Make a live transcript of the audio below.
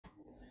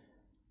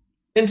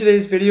In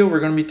today's video, we're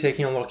going to be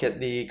taking a look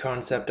at the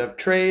concept of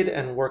trade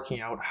and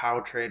working out how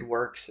trade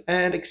works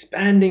and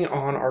expanding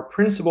on our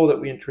principle that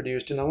we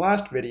introduced in the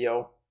last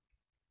video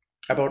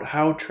about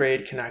how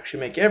trade can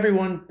actually make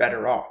everyone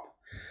better off.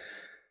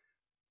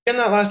 In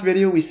that last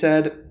video, we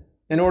said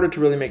in order to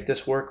really make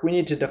this work, we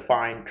need to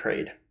define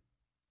trade.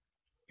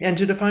 And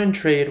to define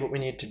trade, what we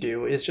need to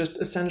do is just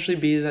essentially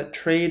be that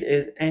trade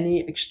is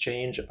any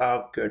exchange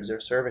of goods or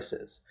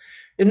services.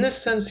 In this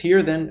sense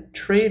here, then,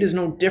 trade is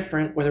no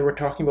different whether we're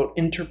talking about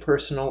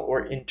interpersonal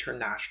or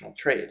international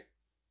trade.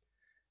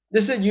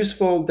 This is a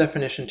useful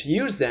definition to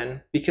use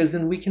then, because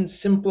then we can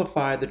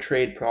simplify the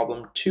trade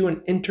problem to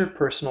an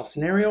interpersonal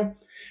scenario,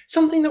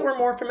 something that we're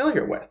more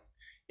familiar with.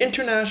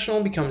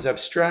 International becomes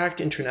abstract,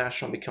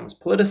 international becomes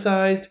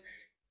politicized,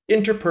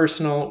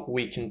 interpersonal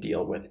we can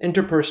deal with.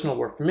 Interpersonal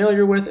we're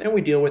familiar with and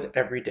we deal with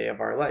every day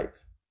of our life.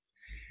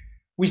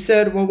 We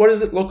said, well, what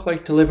does it look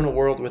like to live in a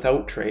world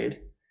without trade?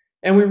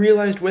 And we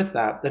realized with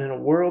that in a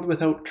world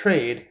without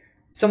trade,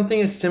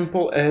 something as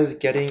simple as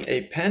getting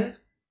a pen,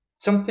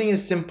 something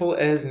as simple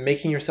as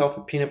making yourself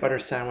a peanut butter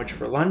sandwich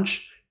for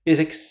lunch is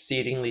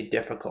exceedingly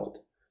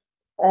difficult.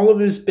 All of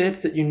those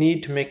bits that you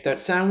need to make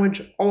that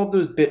sandwich, all of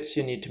those bits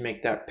you need to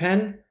make that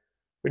pen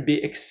would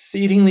be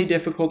exceedingly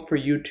difficult for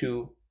you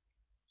to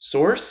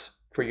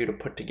source, for you to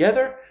put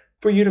together,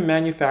 for you to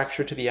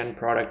manufacture to the end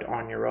product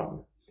on your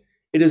own.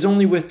 It is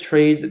only with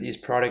trade that these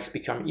products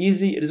become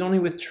easy. It is only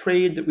with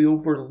trade that we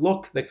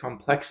overlook the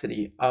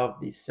complexity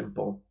of these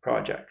simple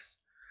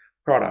products.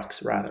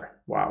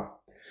 Wow.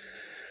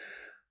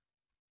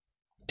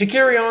 To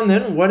carry on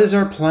then, what is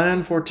our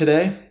plan for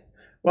today?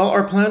 Well,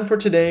 our plan for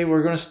today,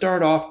 we're going to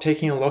start off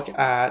taking a look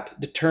at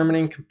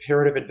determining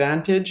comparative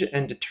advantage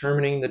and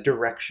determining the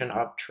direction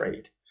of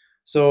trade.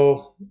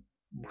 So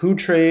who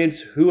trades,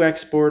 who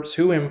exports,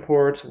 who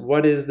imports,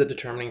 what is the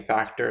determining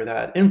factor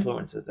that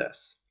influences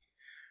this?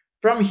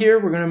 From here,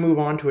 we're going to move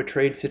on to a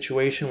trade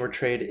situation where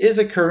trade is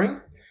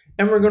occurring,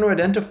 and we're going to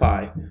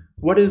identify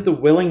what is the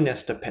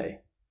willingness to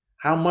pay.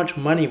 How much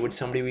money would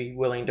somebody be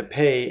willing to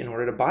pay in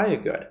order to buy a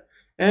good?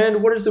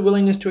 And what is the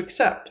willingness to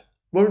accept?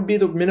 What would be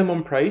the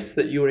minimum price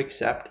that you would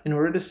accept in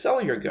order to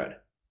sell your good?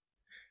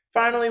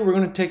 Finally, we're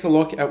going to take a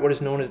look at what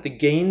is known as the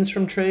gains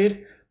from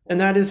trade, and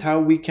that is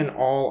how we can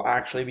all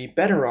actually be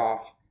better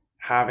off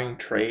having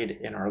trade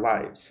in our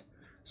lives.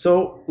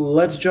 So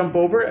let's jump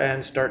over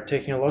and start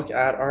taking a look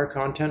at our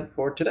content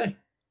for today.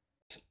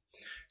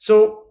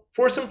 So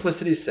for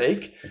simplicity's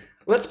sake,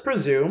 let's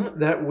presume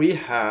that we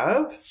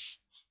have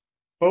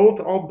both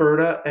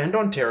Alberta and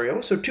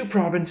Ontario, so two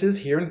provinces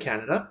here in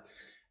Canada,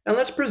 and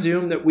let's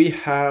presume that we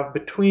have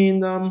between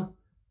them,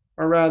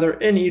 or rather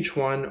in each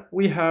one,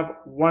 we have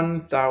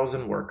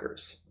 1,000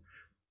 workers.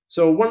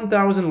 So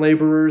 1,000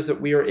 laborers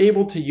that we are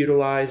able to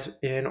utilize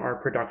in our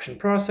production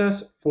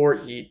process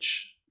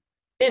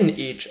in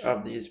each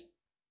of these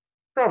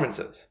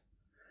provinces.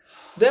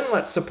 Then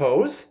let's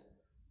suppose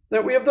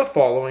that we have the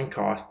following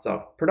costs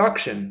of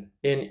production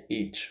in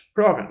each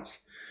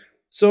province.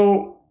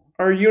 So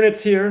our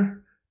units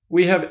here,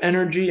 we have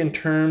energy in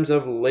terms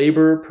of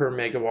labor per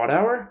megawatt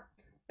hour,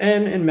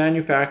 and in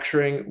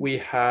manufacturing, we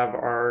have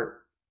our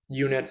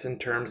units in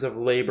terms of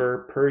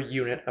labor per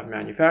unit of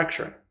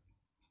manufacturing.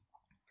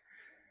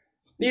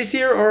 These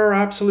here are our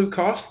absolute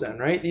costs then,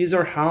 right? These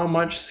are how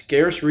much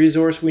scarce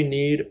resource we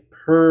need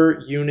per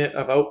unit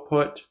of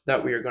output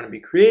that we are going to be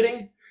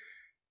creating.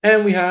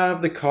 And we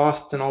have the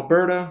costs in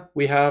Alberta,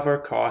 we have our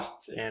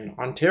costs in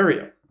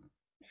Ontario.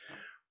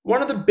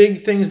 One of the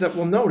big things that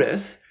we'll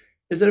notice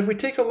is that if we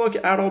take a look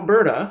at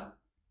Alberta,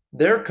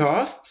 their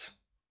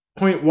costs,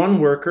 0.1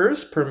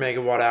 workers per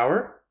megawatt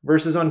hour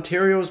versus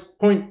Ontario's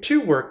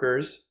 0.2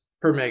 workers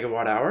per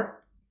megawatt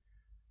hour,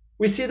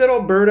 we see that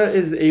Alberta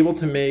is able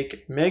to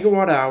make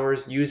megawatt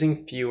hours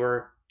using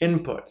fewer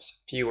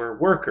inputs, fewer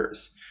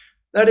workers.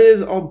 That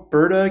is,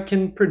 Alberta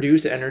can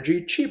produce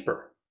energy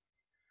cheaper.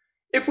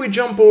 If we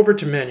jump over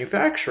to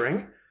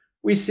manufacturing,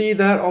 we see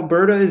that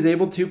Alberta is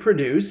able to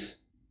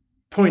produce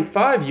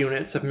 0.5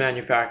 units of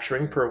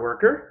manufacturing per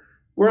worker,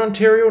 where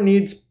Ontario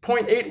needs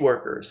 0.8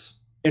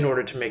 workers in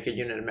order to make a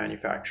unit of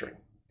manufacturing.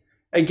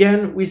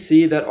 Again, we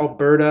see that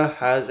Alberta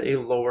has a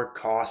lower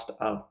cost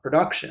of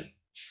production.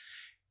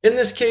 In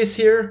this case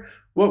here,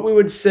 what we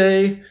would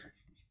say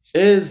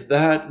is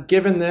that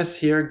given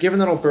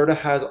that Alberta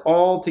has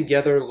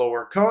altogether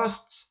lower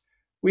costs,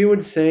 we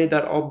would say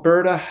that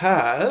Alberta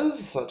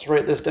has, let's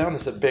write this down,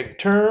 this is a big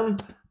term,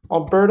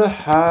 Alberta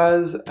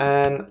has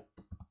an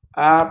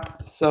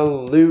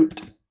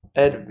absolute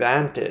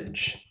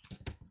advantage.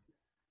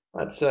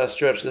 Let's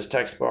stretch this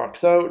text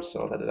box out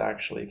so that it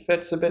actually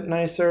fits a bit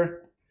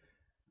nicer.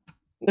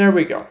 There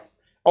we go.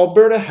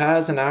 Alberta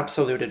has an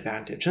absolute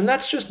advantage, and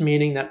that's just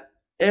meaning that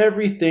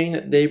everything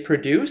that they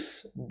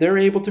produce, they're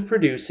able to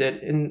produce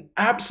it in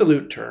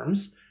absolute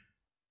terms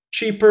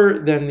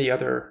cheaper than the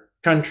other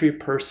country,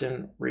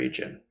 person,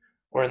 region,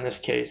 or in this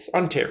case,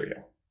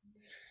 Ontario.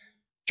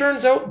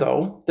 Turns out,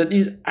 though, that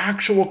these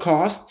actual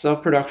costs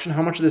of production,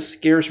 how much of this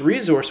scarce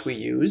resource we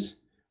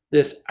use,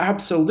 this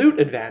absolute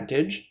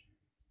advantage,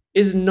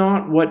 is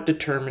not what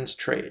determines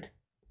trade.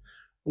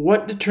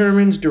 What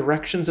determines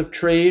directions of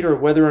trade or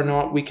whether or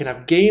not we can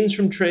have gains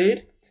from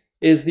trade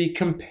is the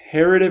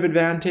comparative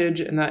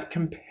advantage, and that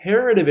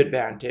comparative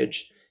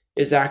advantage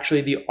is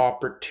actually the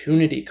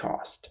opportunity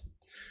cost.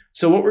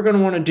 So what we're going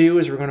to want to do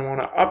is we're going to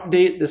want to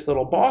update this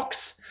little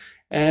box,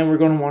 and we're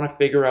going to want to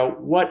figure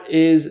out what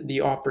is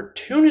the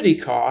opportunity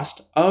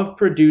cost of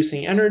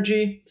producing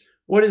energy,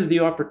 what is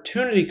the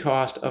opportunity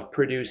cost of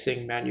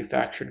producing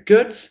manufactured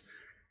goods,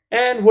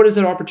 and what is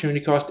that opportunity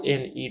cost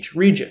in each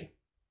region.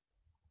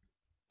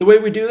 The way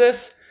we do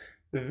this,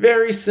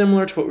 very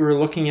similar to what we were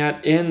looking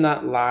at in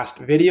that last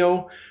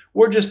video.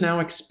 We're just now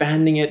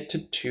expanding it to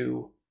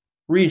 2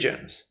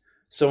 regions.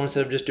 So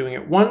instead of just doing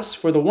it once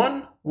for the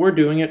one, we're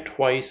doing it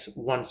twice,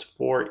 once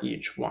for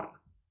each one.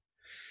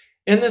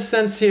 In this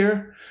sense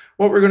here,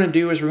 what we're going to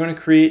do is we're going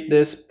to create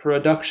this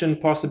production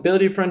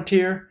possibility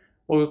frontier.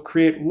 We'll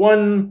create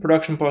 1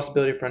 production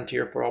possibility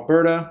frontier for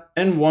Alberta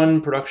and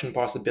 1 production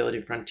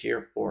possibility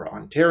frontier for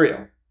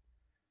Ontario.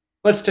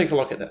 Let's take a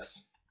look at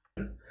this.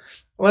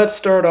 Let's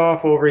start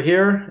off over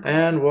here,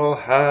 and we'll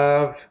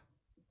have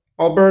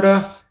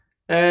Alberta,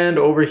 and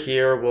over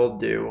here we'll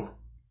do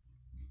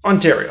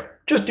Ontario,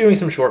 just doing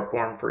some short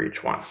form for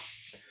each one.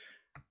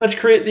 Let's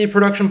create the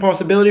production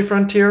possibility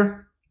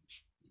frontier.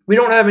 We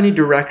don't have any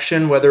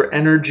direction whether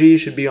energy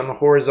should be on the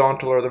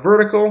horizontal or the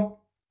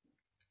vertical.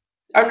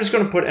 I'm just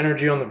going to put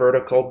energy on the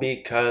vertical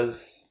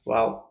because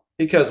why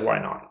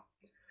not?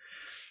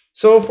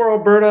 So for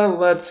Alberta,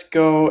 let's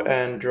go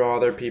and draw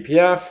their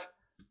PPF.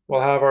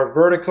 We'll have our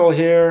vertical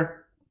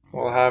here,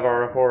 we'll have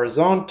our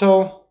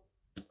horizontal,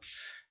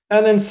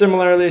 and then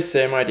similarly,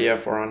 same idea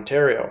for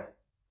Ontario.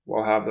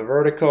 We'll have the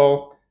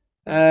vertical,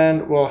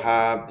 and we'll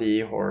have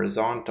the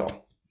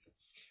horizontal.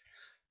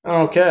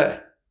 Okay,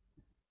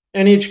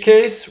 in each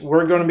case,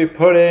 we're going to be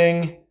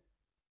putting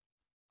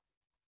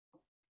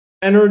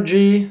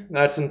energy,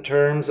 that's in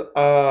terms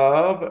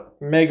of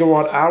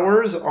megawatt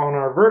hours on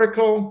our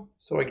vertical.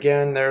 So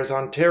again, there's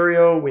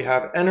Ontario, we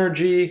have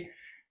energy,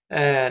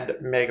 and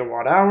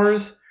megawatt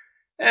hours.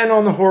 And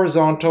on the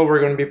horizontal, we're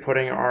going to be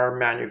putting our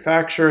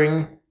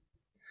manufacturing,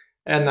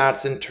 and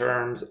that's in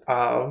terms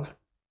of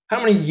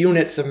how many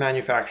units of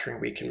manufacturing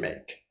we can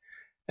make.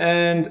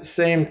 And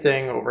same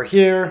thing over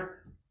here,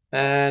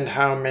 and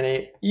how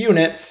many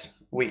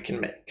units we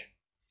can make.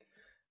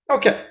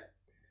 Okay,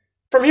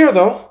 from here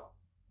though,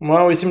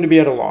 well, we seem to be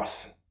at a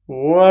loss.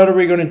 What are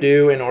we going to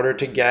do in order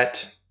to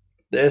get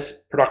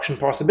this production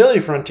possibility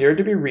frontier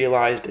to be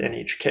realized in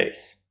each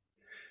case?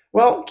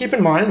 Well, keep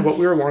in mind what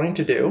we were wanting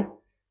to do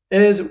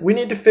is we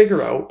need to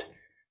figure out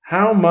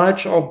how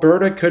much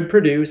Alberta could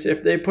produce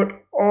if they put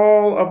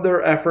all of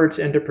their efforts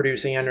into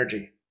producing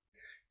energy.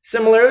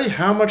 Similarly,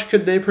 how much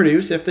could they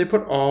produce if they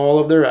put all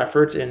of their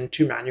efforts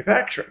into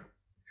manufacturing?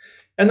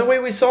 And the way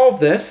we solve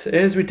this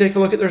is we take a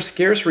look at their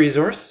scarce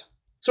resource.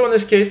 So in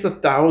this case, the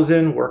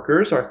 1,000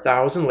 workers are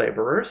 1,000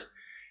 laborers.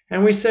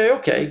 And we say,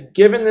 okay,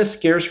 given this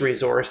scarce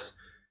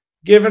resource,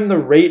 given the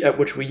rate at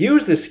which we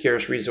use this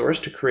scarce resource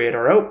to create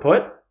our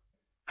output,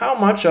 how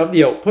much of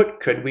the output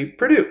could we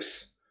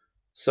produce?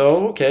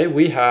 So, okay,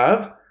 we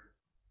have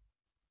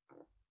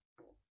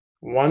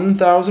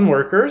 1,000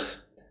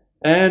 workers,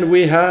 and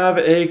we have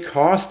a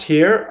cost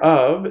here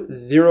of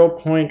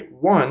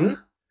 0.1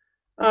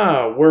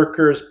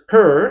 workers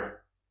per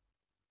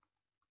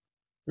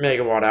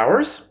megawatt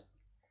hours.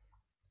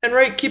 And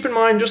right, keep in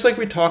mind, just like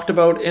we talked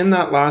about in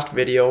that last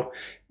video,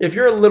 if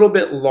you're a little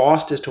bit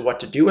lost as to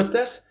what to do with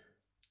this,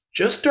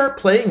 just start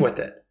playing with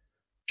it.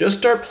 Just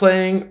start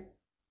playing,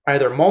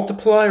 either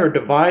multiply or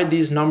divide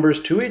these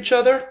numbers to each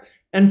other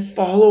and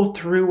follow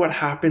through what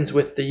happens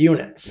with the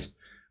units,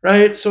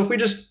 right? So if we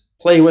just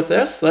play with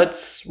this,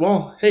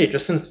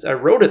 just since I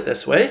wrote it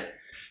this way,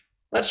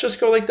 let's just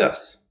go like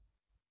this.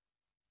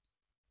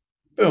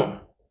 Boom.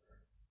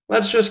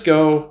 Let's just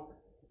go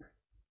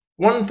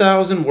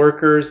 1,000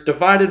 workers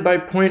divided by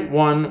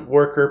 0.1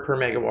 worker per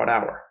megawatt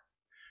hour.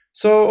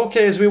 So,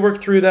 okay, as we work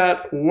through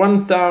that,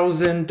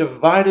 1,000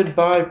 divided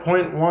by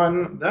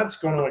 0.1, that's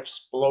going to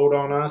explode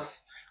on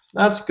us.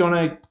 That's going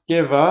to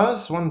give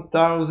us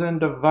 1,000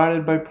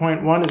 divided by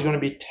 0.1 is going to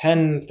be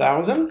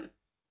 10,000.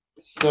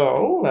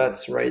 So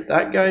let's write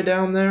that guy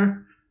down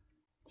there.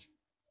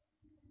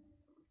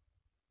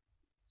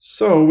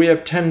 So we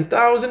have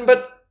 10,000,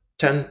 but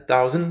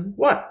 10,000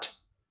 what?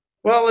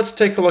 Well, let's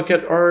take a look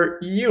at our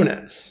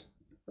units,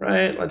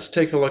 right? Let's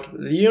take a look at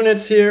the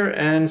units here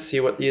and see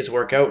what these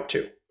work out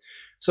to.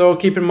 So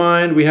keep in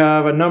mind, we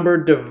have a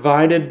number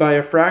divided by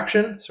a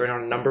fraction. Sorry,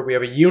 not a number, we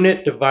have a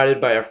unit divided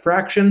by a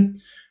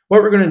fraction.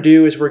 What we're going to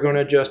do is we're going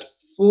to just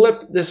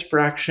flip this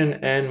fraction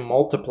and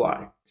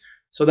multiply.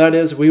 So that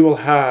is, we will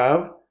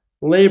have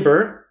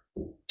labor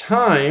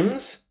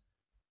times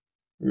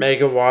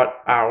megawatt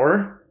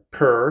hour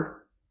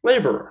per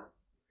laborer.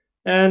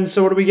 And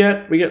so what do we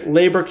get? We get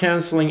labor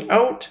canceling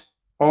out.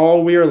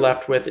 All we are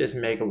left with is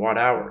megawatt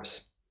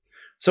hours.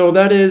 So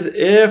that is,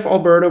 if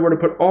Alberta were to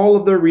put all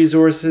of their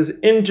resources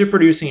into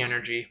producing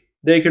energy,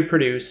 they could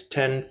produce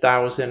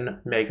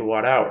 10,000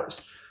 megawatt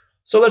hours.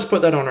 So let's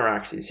put that on our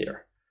axes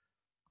here.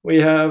 We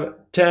have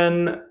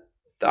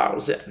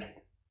 10,000.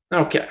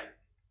 Okay.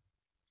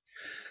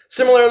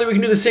 Similarly, we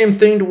can do the same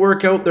thing to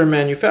work out their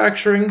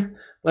manufacturing.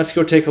 Let's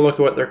go take a look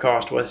at what their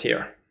cost was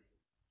here.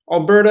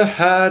 Alberta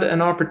had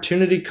an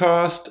opportunity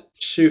cost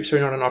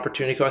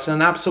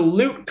an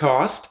absolute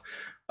cost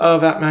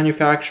of at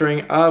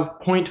manufacturing of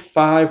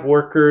 0.5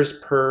 workers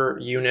per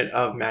unit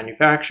of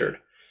manufactured.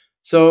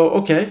 So,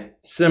 okay,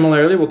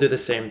 similarly, we'll do the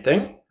same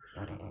thing.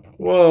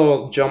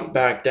 We'll jump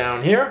back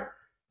down here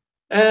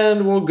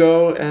and we'll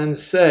go and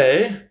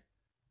say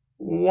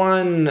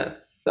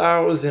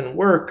 1,000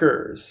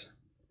 workers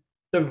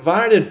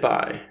divided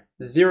by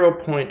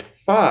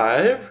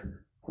 0.5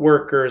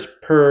 workers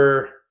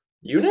per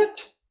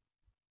unit.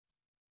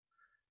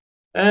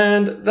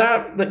 And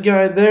that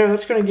guy there,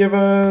 that's going to give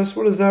us,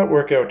 what does that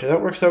work out to?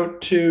 That works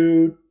out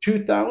to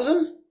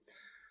 2,000.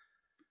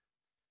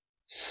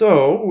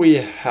 So we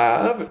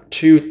have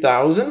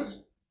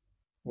 2,000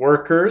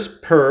 workers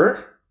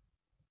per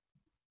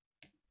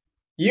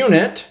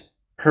unit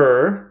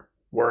per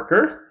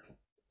worker.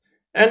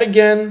 And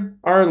again,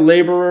 our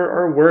laborer,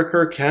 our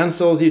worker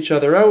cancels each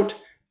other out.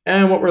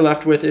 And what we're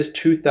left with is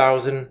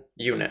 2,000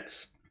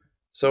 units.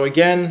 So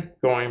again,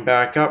 going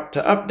back up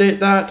to update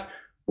that,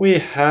 we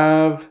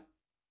have,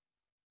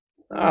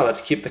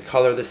 let's keep the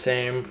color the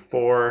same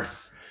for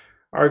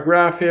our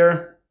graph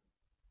here.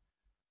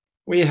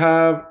 We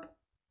have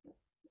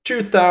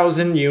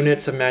 2,000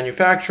 units of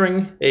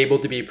manufacturing able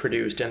to be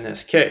produced in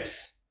this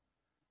case.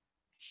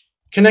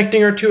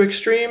 Connecting our two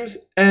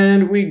extremes,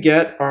 and we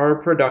get our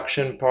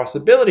production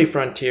possibility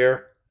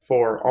frontier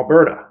for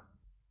Alberta.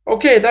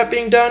 Okay, that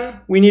being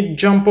done, we need to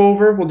jump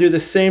over. We'll do the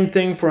same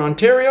thing for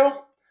Ontario.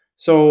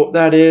 So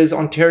that is,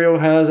 Ontario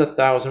has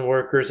 1,000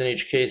 workers in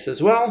each case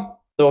as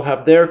well. They'll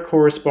have their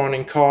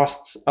corresponding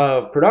costs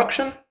of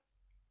production,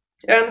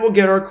 and we'll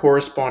get our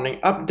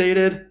corresponding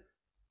updated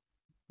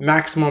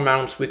maximum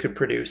amounts we could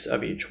produce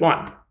of each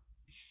one.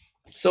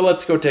 So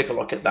let's go take a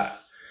look at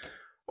that.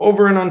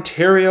 Over in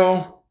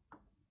Ontario,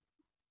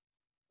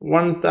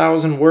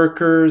 1,000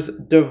 workers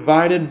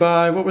divided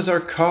by, what was our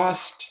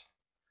cost?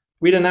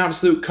 We had an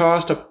absolute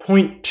cost of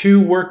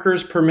 0.2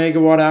 workers per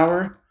megawatt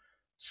hour.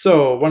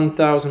 So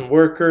 1,000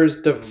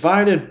 workers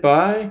divided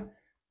by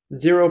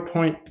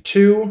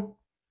 0.2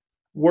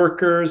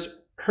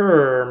 workers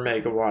per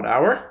megawatt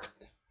hour.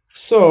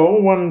 So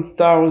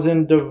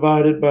 1,000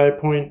 divided by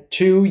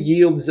 0.2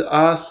 yields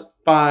us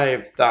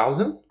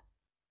 5,000.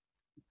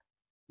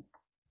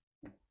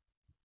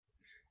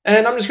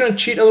 And I'm just going to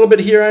cheat a little bit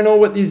here. I know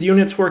what these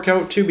units work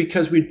out to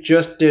because we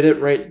just did it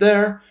right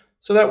there.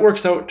 So that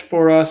works out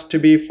for us to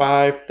be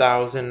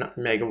 5,000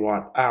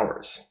 megawatt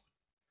hours.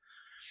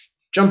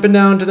 Jumping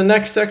down to the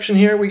next section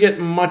here, we get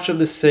much of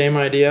the same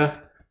idea.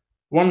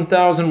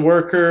 1,000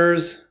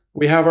 workers,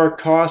 we have our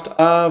cost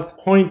of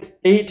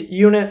 0.8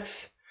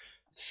 units.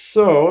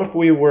 So if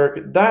we work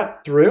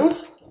that through,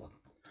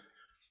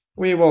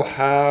 we will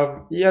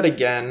have, yet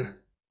again,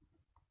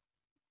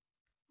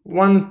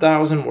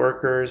 1,000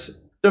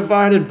 workers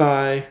divided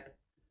by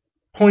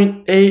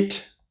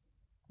 0.8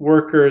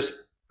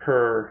 workers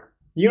per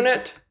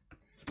unit.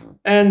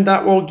 And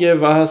that will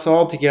give us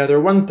altogether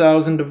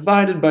 1,000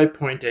 divided by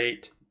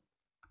 0.8,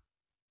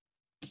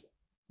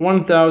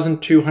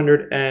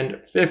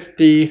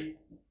 1,250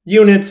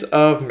 units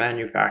of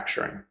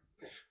manufacturing.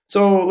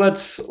 So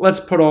let's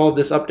put all of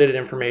this updated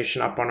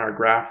information up on our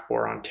graph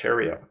for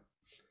Ontario.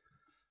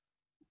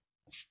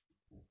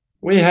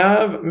 We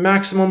have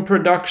maximum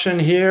production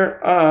here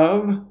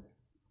of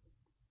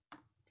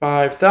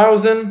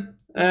 5,000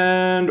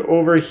 and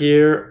over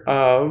here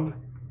of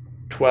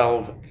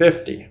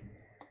 1,250.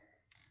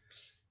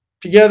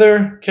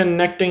 Together,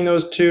 connecting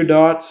those two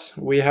dots,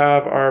 we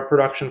have our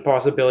production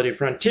possibility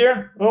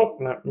frontier. Oh,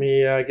 let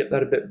me get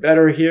that a bit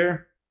better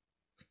here.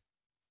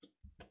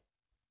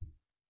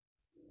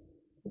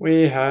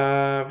 We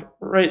have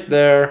right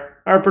there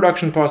our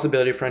production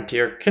possibility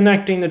frontier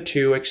connecting the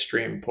two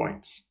extreme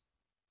points.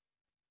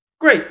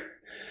 Great.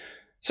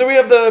 So we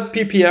have the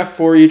PPF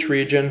for each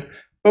region,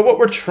 but what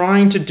we're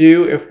trying to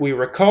do, if we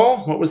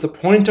recall, what was the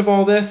point of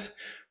all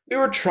this? We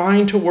were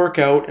trying to work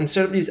out,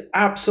 instead of these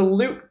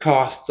absolute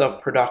costs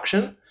of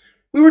production,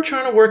 we were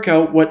trying to work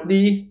out what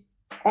the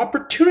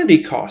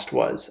opportunity cost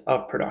was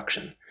of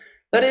production.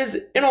 That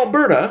is, in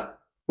Alberta,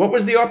 what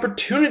was the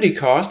opportunity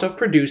cost of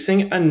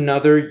producing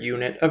another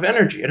unit of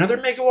energy, another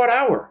megawatt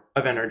hour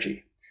of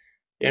energy?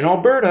 In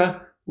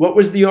Alberta, what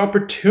was the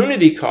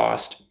opportunity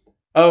cost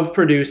of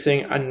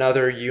producing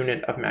another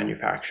unit of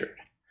manufactured?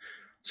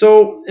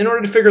 So in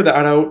order to figure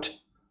that out,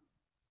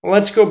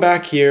 let's go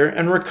back here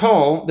and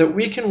recall that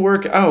we can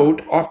work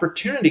out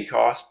opportunity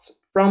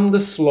costs from the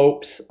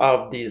slopes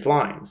of these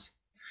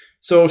lines.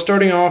 So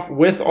starting off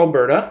with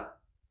Alberta,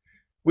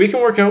 we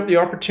can work out the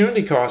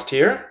opportunity cost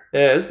here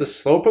as the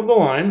slope of the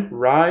line,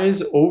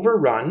 rise over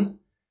run,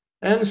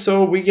 and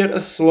so we get a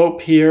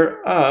slope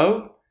here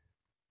of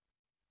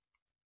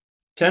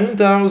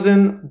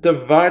 10,000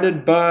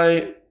 divided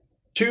by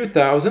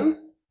 2,000.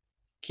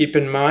 Keep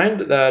in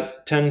mind that's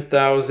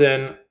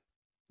 10,000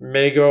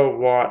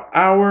 megawatt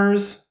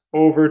hours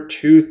over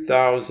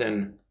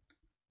 2,000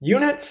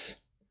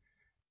 units.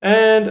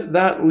 And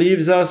that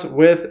leaves us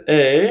with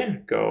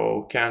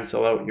go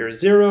cancel out your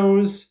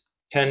zeros,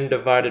 10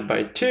 divided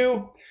by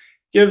 2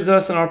 gives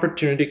us an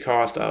opportunity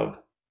cost of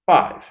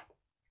 5.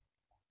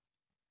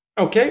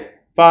 Okay,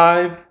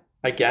 5,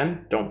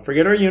 again, don't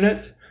forget our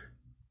units.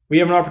 We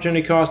have an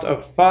opportunity cost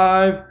of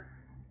 5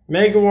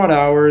 megawatt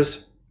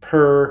hours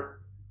per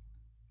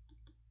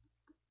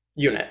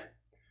unit.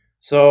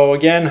 So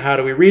again, how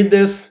do we read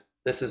this?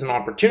 This is an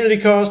opportunity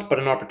cost, but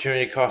an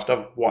opportunity cost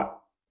of what?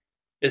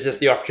 Is this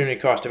the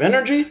opportunity cost of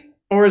energy,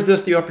 or is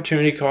this the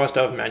opportunity cost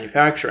of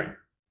manufacturing?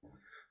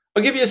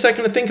 I'll give you a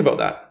second to think about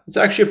that. It's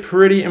actually a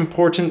pretty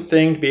important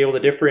thing to be able to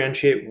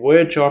differentiate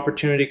which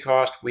opportunity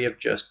cost we have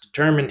just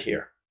determined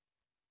here.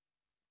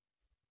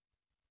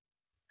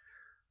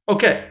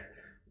 Okay,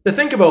 to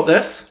think about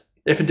this,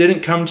 if it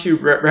didn't come to you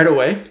right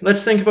away,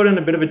 let's think about it in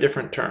a bit of a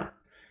different term.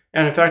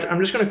 And in fact,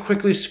 I'm just going to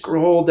quickly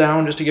scroll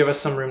down just to give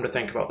us some room to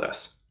think about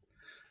this.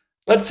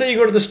 Let's say you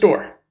go to the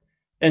store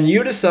and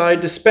you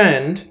decide to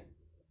spend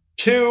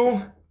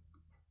 $2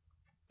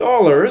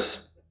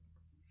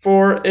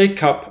 for a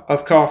cup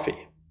of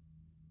coffee.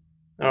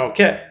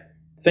 Okay,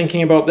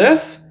 thinking about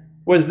this,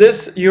 was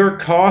this your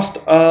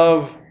cost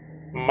of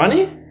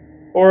money,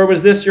 or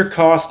was this your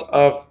cost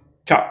of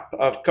cup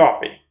of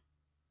coffee?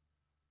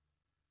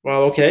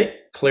 Well, okay,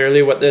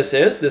 clearly what this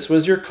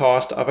was your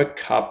cost of a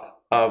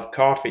cup of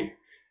coffee.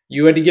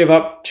 You had to give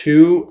up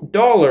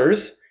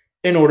 $2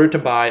 in order to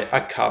buy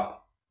a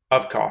cup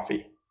of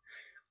coffee.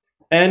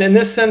 And in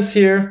this sense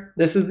here,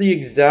 this is the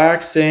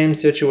exact same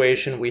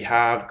situation we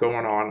have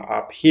going on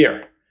up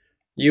here.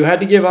 You had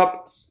to give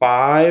up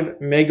 5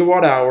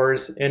 megawatt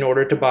hours in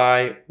order to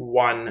buy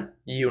 1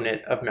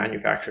 unit of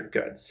manufactured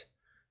goods.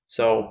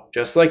 So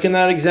just like in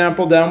that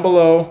example down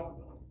below,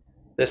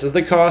 this is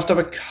the cost of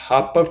a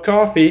cup of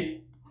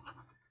coffee.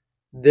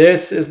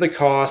 This is the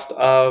cost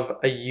of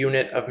a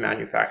unit of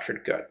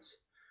manufactured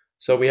goods.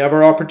 So we have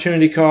our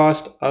opportunity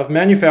cost of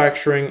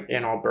manufacturing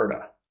in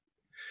Alberta.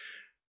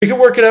 We could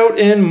work it out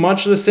in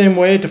much the same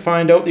way to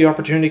find out the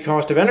opportunity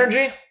cost of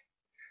energy.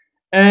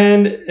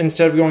 And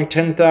instead of going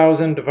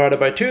 10,000 divided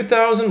by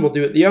 2,000, we'll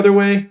do it the other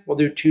way. We'll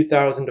do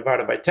 2,000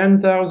 divided by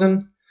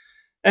 10,000.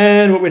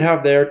 And what we'd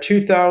have there,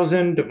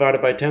 2,000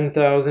 divided by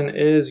 10,000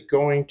 is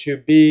going to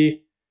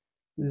be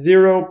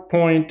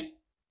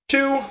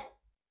 0.2.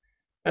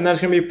 And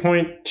that's going to be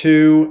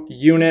 0.2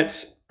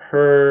 units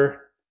per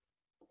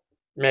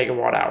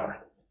megawatt hour.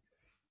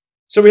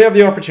 So we have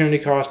the opportunity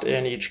cost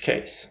in each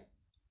case.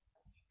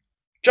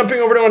 Jumping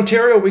over to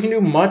Ontario, we can do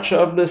much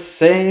of the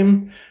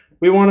same.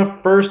 We want to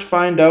first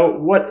find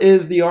out what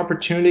is the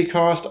opportunity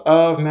cost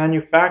of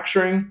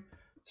manufacturing.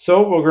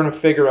 So we're going to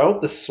figure out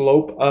the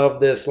slope of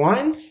this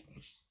line.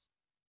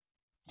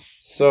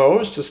 So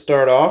just to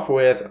start off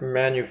with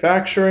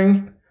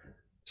manufacturing,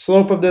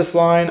 slope of this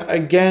line,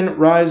 again,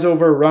 rise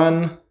over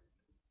run,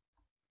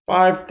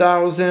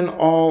 5,000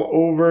 all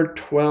over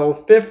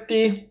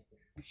 1250.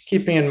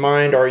 Keeping in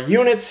mind our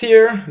units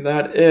here,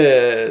 that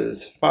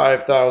is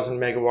 5,000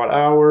 megawatt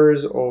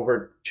hours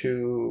over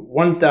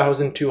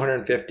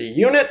 1,250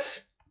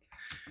 units.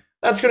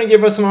 That's going to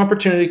give us an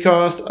opportunity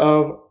cost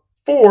of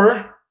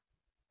 4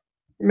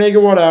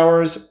 megawatt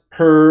hours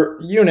per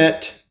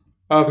unit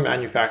of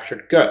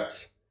manufactured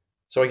goods.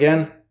 So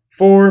again,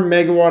 4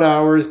 megawatt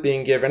hours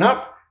being given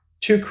up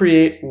to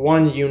create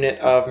 1 unit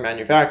of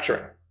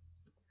manufacturing.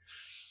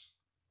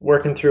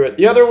 Working through it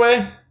the other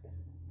way,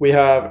 we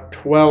have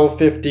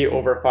 1250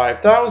 over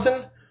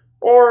 5,000,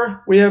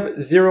 or we have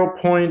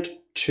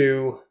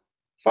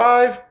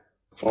 0.25.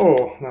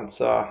 Oh, that's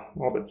a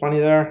little bit funny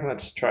there.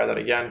 Let's try that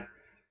again.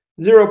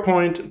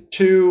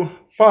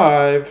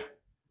 0.25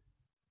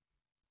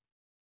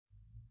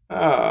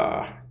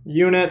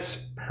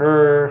 units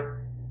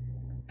per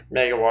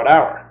megawatt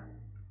hour.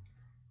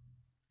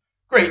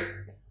 Great.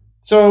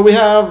 So we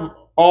have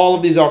all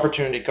of these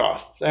opportunity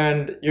costs,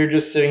 and you're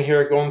just sitting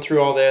here going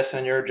through all this,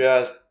 and you're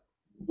just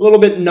a little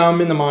bit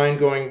numb in the mind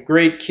going,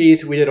 great,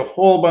 Keith, we did a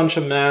whole bunch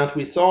of math,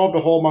 we solved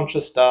a whole bunch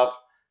of stuff.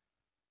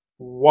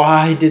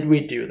 Why did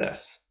we do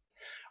this?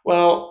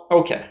 Well,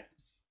 okay.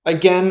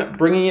 Again,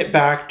 bringing it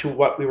back to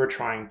what we were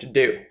trying to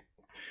do.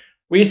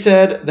 We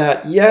said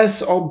that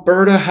yes,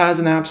 Alberta has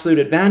an absolute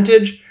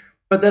advantage,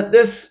 but that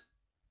this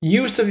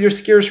use of your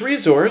scarce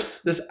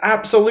resource, this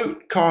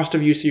absolute cost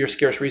of use of your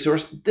scarce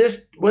resource,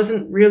 this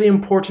wasn't really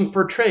important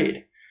for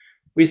trade.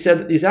 We said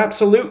that these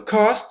absolute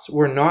costs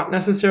were not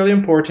necessarily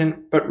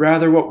important, but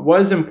rather what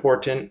was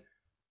important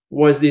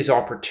was these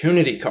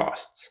opportunity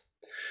costs.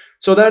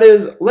 So that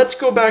is, let's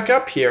go back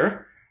up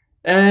here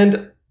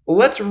and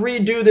let's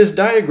redo this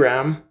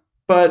diagram,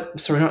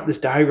 but sorry, not this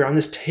diagram,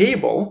 this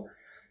table,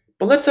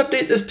 but let's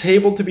update this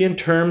table to be in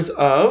terms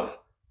of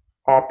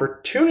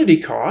opportunity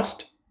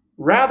cost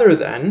rather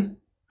than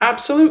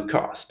absolute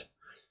cost.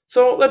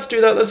 So let's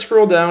do that. Let's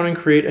scroll down and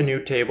create a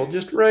new table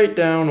just right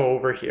down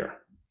over here.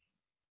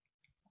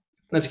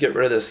 Let's get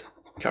rid of this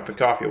cup of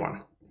coffee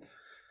one.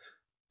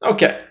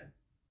 Okay.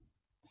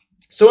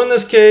 So in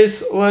this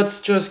case,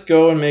 let's just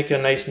go and make a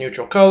nice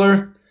neutral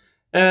color,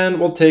 and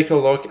we'll take a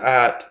look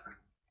at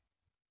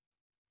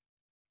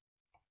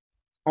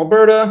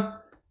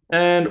Alberta,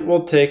 and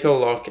we'll take a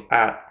look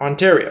at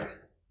Ontario.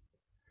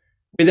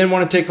 We then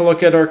want to take a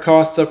look at our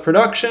costs of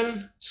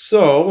production.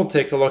 So we'll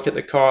take a look at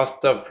the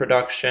costs of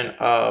production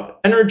of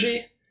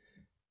energy.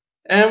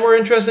 And we're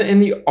interested in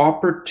the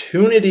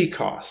opportunity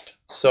cost.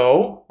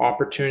 So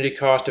opportunity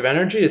cost of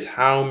energy is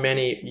how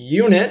many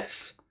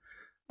units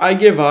I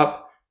give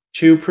up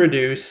to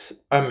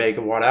produce a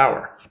megawatt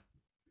hour.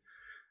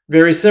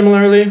 Very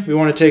similarly, we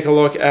want to take a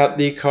look at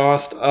the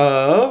cost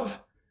of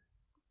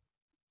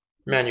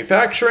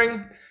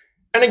manufacturing.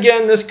 And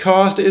again, this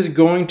cost is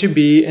going to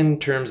be in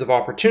terms of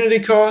opportunity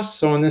cost.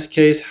 So in this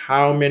case,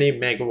 how many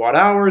megawatt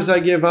hours I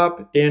give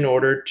up in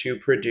order to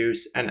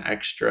produce an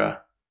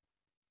extra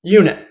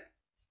unit.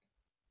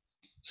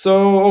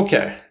 So,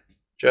 okay,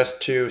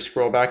 just to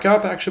scroll back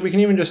up, actually, we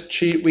can even just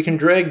cheat. We can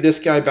drag this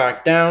guy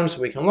back down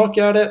so we can look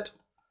at it.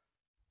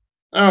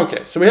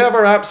 Okay, so we have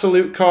our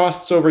absolute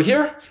costs over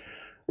here.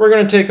 We're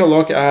going to take a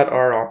look at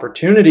our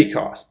opportunity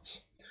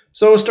costs.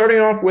 So starting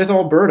off with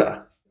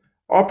Alberta.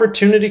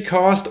 Opportunity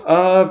cost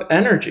of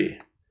energy.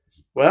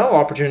 Well,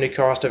 opportunity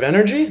cost of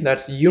energy,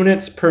 that's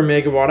units per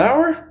megawatt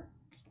hour.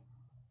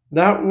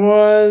 That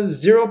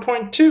was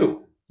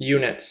 0.2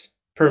 units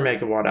per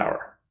megawatt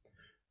hour.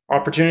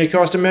 Opportunity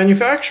cost of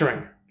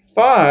manufacturing,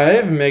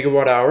 5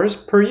 megawatt hours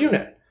per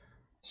unit.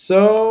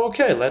 So,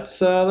 okay, let's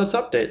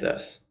update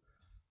this.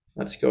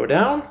 Let's go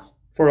down.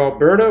 For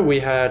Alberta, we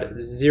had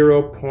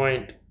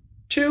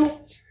 0.2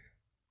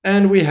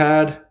 and we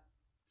had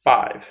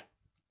 5.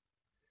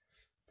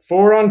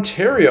 For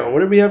Ontario, what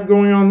did we have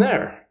going on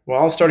there?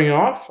 Well, starting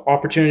off,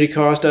 opportunity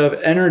cost of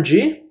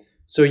energy,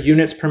 so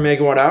units per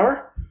megawatt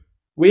hour.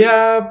 We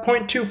have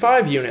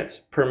 0.25 units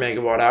per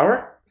megawatt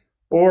hour,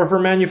 or for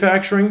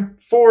manufacturing,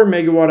 4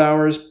 megawatt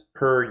hours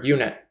per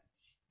unit.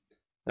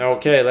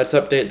 Okay, let's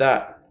update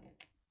that.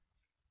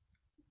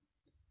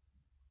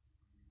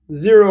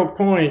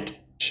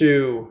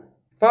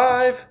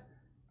 0.25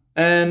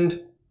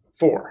 and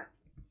 4.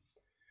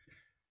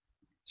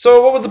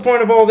 So what was the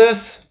point of all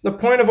this? The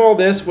point of all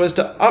this was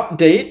to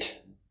update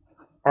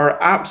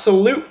our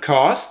absolute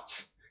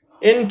costs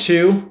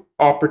into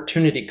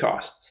opportunity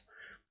costs.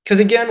 Because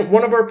again,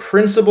 one of our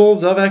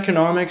principles of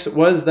economics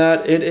was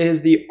that it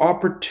is the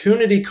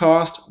opportunity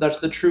cost that's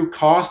the true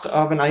cost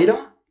of an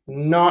item,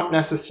 not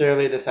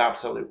necessarily this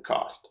absolute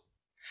cost.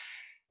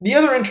 The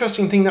other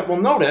interesting thing that we'll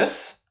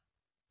notice,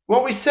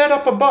 well, we said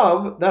up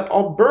above that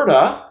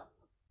Alberta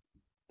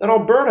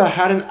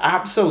had an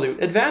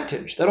absolute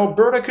advantage, that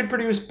Alberta could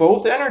produce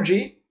both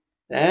energy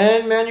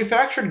and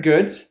manufactured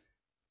goods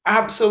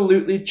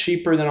absolutely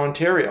cheaper than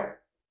Ontario.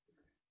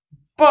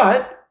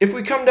 But if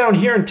we come down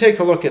here and take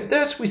a look at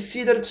this, we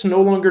see that it's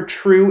no longer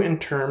true in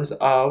terms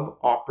of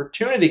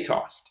opportunity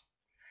cost.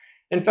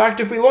 In fact,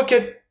 if we look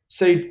at,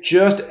 say,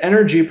 just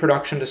energy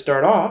production to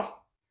start off,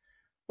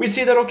 we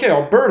see that, okay,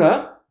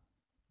 Alberta,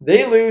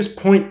 they lose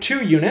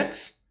 0.2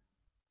 units,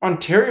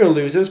 Ontario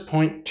loses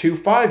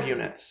 0.25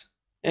 units.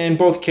 In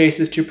both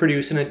cases to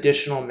produce an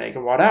additional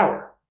megawatt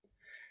hour.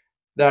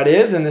 That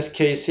is, in this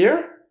case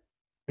here,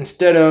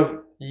 instead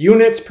of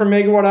units per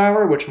megawatt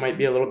hour, which might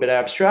be a little bit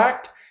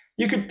abstract,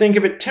 you could think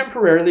of it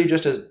temporarily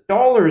just as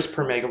dollars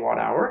per megawatt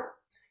hour.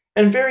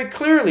 And very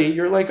clearly,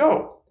 you're like,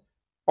 oh,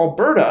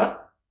 Alberta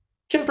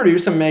can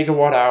produce a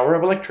megawatt hour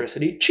of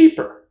electricity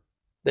cheaper.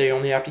 They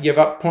only have to give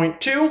up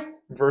 0.2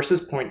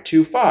 versus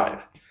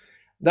 0.25.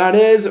 That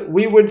is,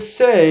 we would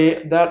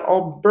say that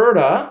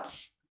Alberta,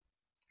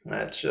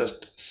 let's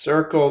just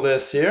circle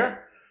this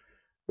here.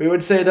 We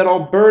would say that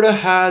Alberta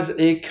has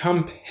a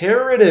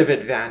comparative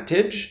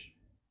advantage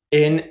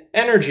in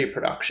energy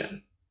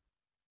production.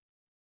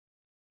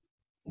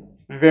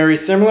 Very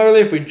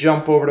similarly, if we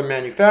jump over to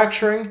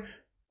manufacturing,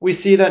 we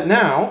see that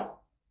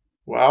now,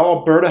 well,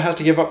 Alberta has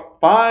to give up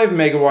 5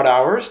 megawatt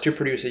hours to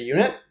produce a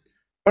unit,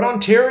 but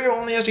Ontario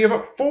only has to give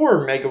up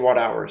 4 megawatt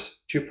hours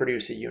to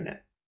produce a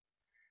unit.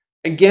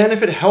 Again,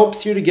 if it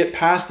helps you to get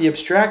past the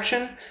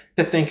abstraction,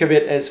 to think of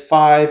it as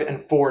 $5 and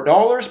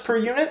 $4 per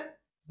unit,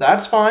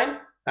 that's fine.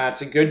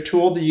 That's a good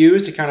tool to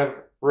use to kind of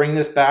bring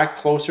this back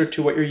closer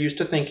to what you're used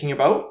to thinking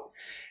about.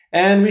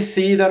 And we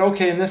see that,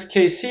 okay, in this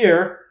case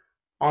here,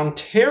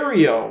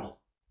 Ontario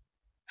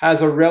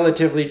has a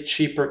relatively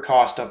cheaper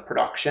cost of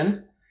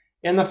production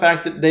in the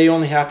fact that they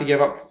only have to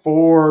give up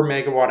 4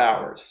 megawatt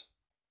hours.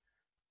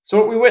 So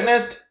what we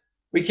witnessed,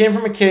 we came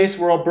from a case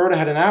where Alberta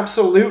had an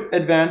absolute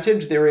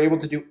advantage. They were able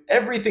to do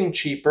everything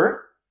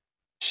cheaper,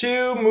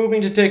 to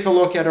moving to take a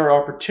look at our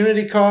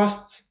opportunity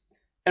costs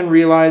and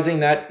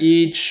realizing that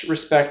each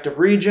respective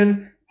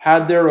region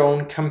had their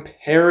own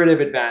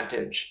comparative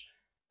advantage.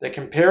 The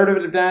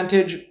comparative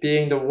advantage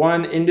being the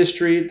one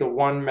industry, the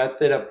one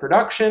method of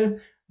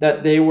production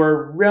that they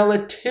were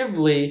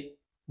relatively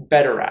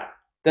better at,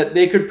 that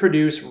they could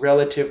produce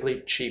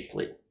relatively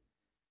cheaply.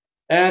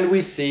 And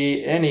we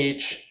see in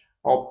each,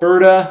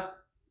 Alberta,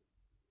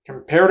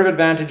 comparative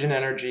advantage in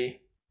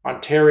energy,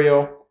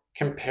 Ontario,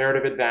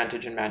 comparative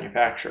advantage in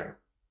manufacturing.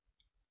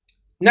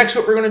 Next,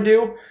 what we're going to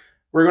do,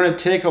 we're going to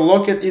take a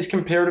look at these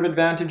comparative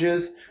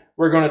advantages.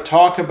 We're going to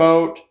talk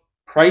about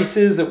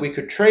prices that we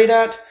could trade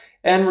at,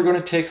 and we're going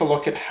to take a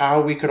look at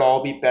how we could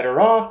all be better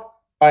off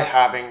by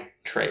having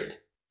trade.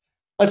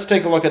 Let's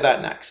take a look at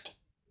that next.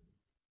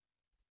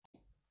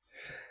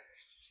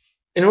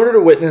 In order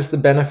to witness the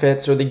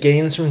benefits or the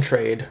gains from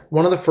trade,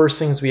 one of the first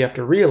things we have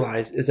to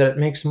realize is that it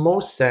makes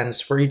most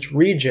sense for each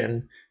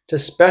region to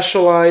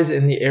specialize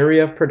in the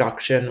area of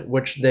production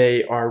which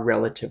they are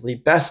relatively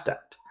best at.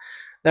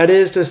 That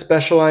is, to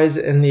specialize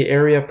in the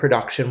area of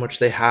production which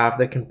they have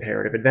the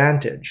comparative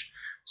advantage.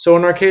 So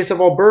in our case of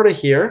Alberta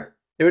here,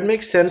 it would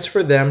make sense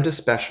for them to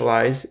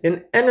specialize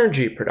in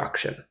energy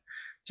production.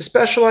 To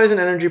specialize in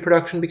energy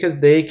production because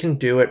they can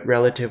do it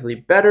relatively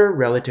better,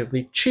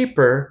 relatively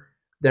cheaper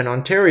than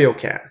Ontario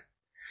can.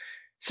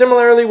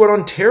 Similarly, what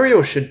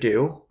Ontario should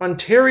do,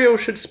 Ontario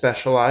should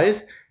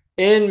specialize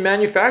in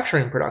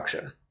manufacturing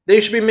production. They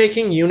should be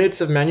making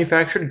units of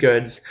manufactured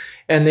goods,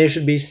 and they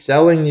should be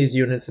selling these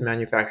units of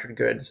manufactured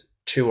goods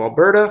to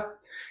Alberta.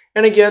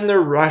 And again,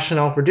 their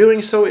rationale for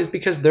doing so is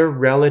because they're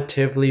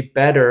relatively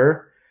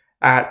better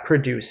at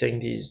producing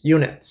these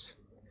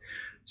units.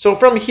 So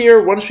from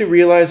here, once we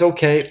realize,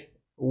 okay,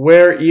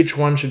 where each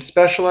one should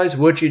specialize,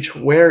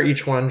 where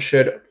each one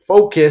should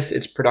focus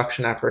its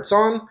production efforts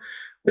on,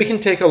 we can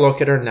take a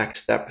look at our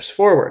next steps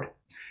forward.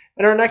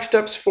 And our next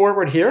steps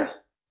forward here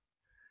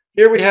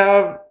we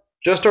have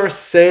just our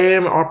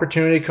same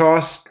opportunity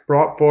costs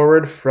brought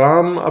forward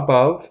from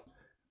above.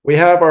 We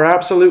have our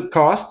absolute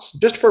costs,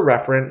 just for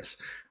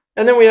reference,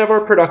 and then we have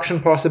our production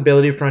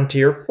possibility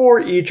frontier for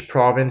each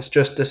province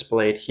just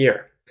displayed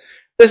here.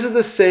 This is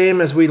the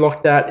same as we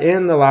looked at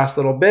in the last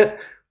little bit.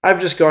 I've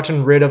just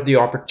gotten rid of the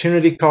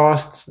opportunity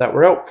costs that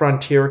were out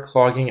front here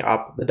clogging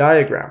up the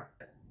diagram.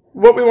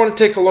 What we want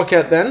to take a look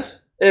at then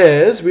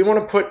is we want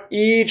to put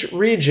each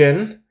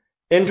region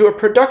into a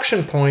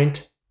production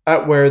point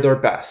at where they're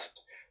best.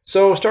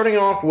 So starting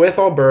off with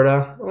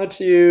Alberta, let's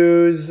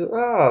use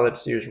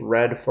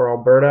red for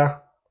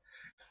Alberta.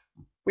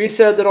 We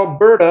said that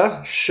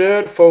Alberta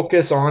should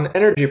focus on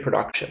energy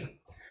production.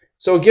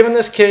 So given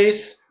this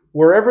case,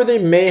 wherever they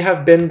may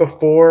have been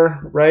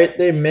before, right?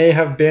 They may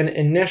have been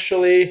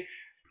initially,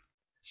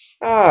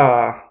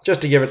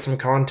 just to give it some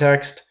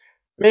context,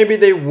 maybe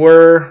they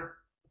were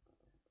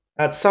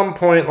at some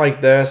point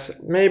like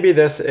this. Maybe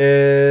this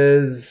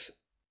is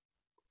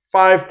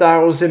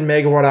 5,000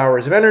 megawatt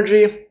hours of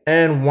energy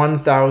and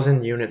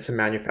 1,000 units of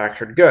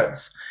manufactured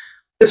goods.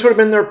 This would have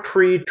been their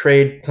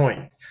pre-trade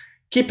point.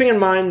 Keeping in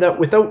mind that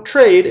without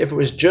trade, if it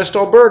was just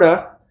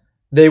Alberta,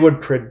 they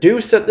would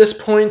produce at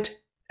this point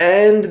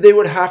and they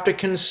would have to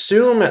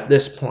consume at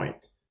this point.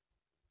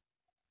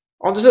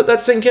 I'll just let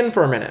that sink in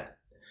for a minute.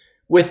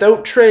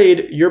 Without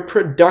trade, your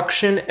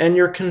production and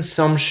your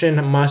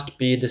consumption must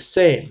be the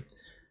same.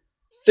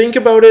 Think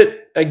about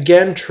it,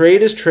 again,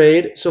 trade is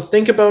trade, so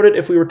think about it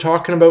if we were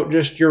talking about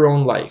just your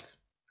own life.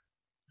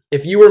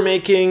 If you were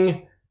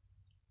making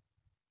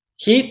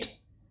heat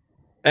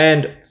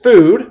and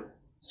food,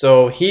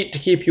 so heat to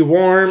keep you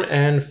warm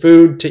and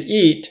food to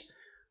eat,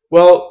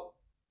 well,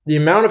 the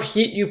amount of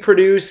heat you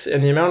produce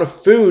and the amount of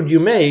food you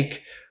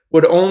make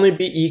would only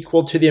be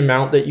equal to the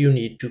amount that you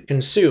need to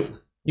consume.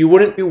 You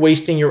wouldn't be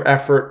wasting your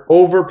effort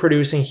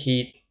overproducing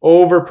heat,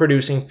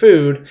 overproducing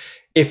food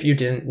if you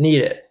didn't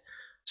need it.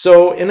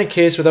 So in a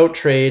case without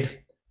trade,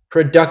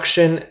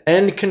 production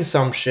and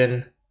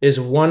consumption is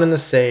one and the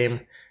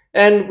same,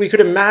 and we could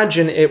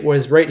imagine it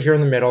was right here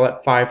in the middle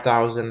at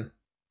 5,000,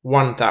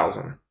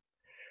 1,000.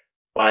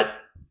 But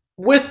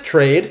with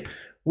trade,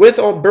 with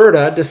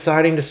Alberta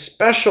deciding to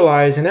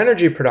specialize in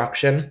energy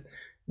production,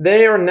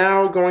 they are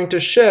now going to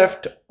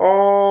shift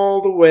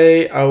all the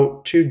way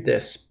out to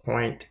this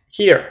point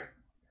here.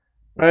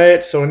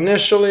 Right? So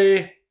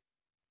initially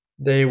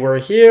they were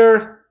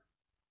here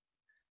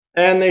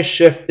and they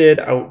shifted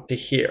out to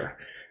here.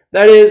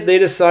 That is, they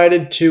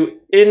decided to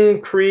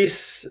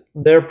increase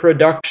their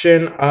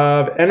production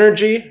of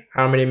energy,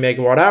 how many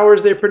megawatt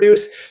hours they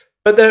produce,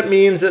 but that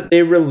means that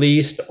they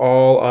released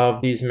all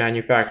of these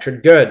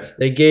manufactured goods.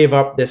 They gave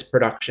up this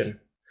production.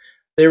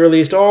 They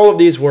released all of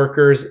these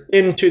workers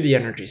into the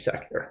energy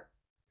sector.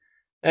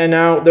 And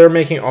now they're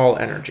making all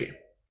energy.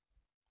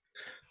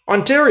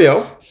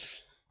 Ontario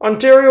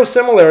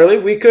similarly,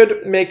 we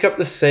could make up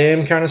the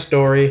same kind of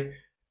story.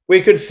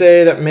 We could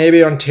say that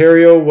maybe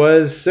Ontario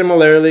was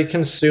similarly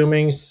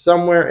consuming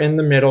somewhere in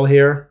the middle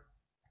here.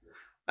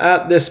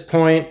 At this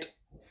point,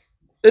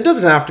 it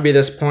doesn't have to be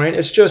this point,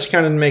 it's just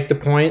kind of to make the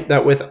point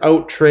that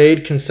without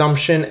trade,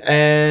 consumption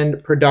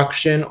and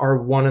production are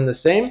one and the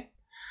same.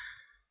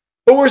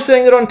 But we're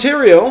saying that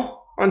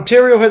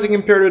Ontario has a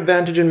comparative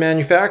advantage in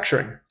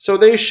manufacturing. So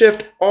they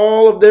shift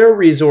all of their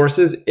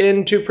resources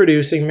into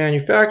producing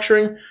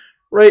manufacturing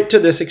right to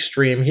this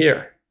extreme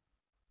here.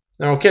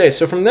 Okay,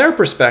 so from their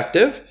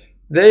perspective,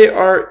 they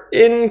are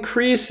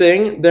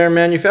increasing their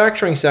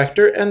manufacturing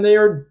sector and they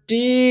are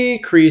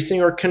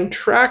decreasing or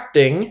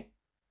contracting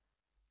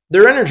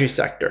their energy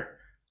sector.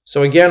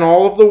 So again,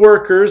 all of the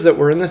workers that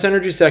were in this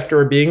energy sector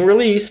are being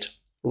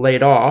released,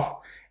 laid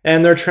off,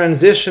 and they're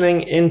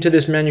transitioning into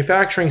this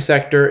manufacturing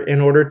sector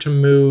in order to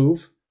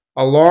move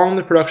along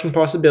the production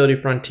possibility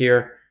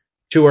frontier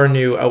to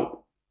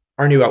our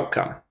our new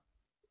outcome.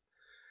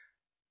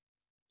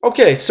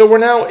 Okay, so we're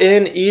now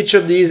in each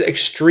of these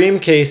extreme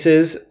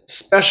cases,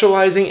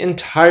 specializing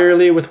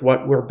entirely with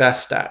what we're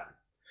best at.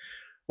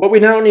 What we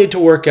now need to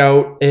work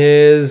out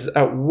is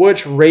at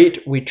which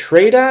rate we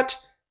trade at,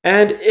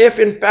 and if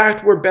in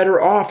fact we're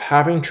better off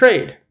having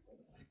trade.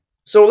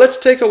 So let's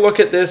take a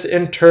look at this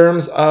in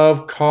terms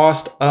of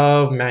cost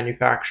of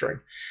manufacturing.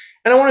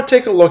 And I want to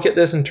take a look at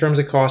this in terms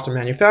of cost of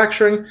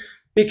manufacturing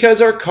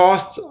because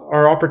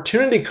our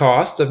opportunity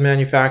costs of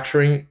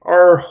manufacturing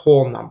are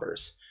whole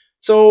numbers.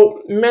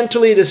 So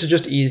mentally, this is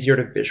just easier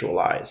to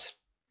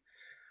visualize.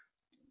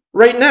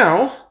 Right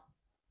now,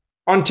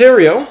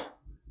 Ontario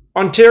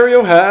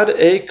had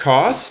a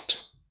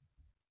cost.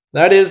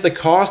 That is the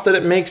cost that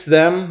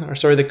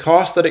the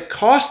cost that it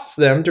costs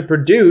them to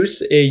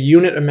produce a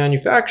unit of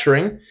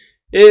manufacturing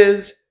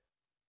is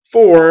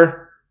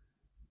 4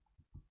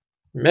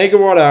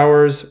 megawatt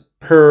hours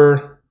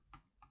per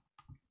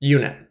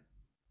unit.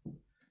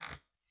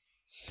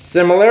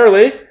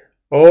 Similarly,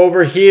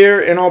 over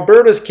here in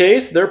Alberta's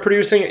case, they're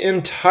producing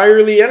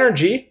entirely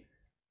energy,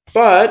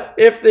 but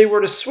if they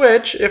were to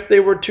switch, if they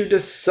were to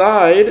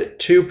decide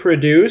to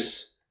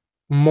produce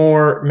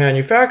more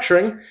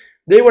manufacturing,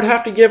 they would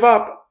have to give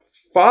up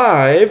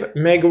 5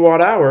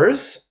 megawatt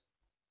hours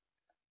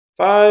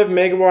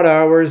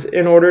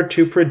in order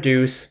to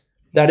produce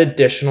that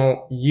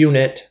additional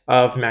unit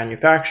of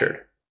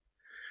manufactured.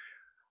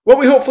 What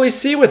we hopefully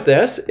see with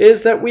this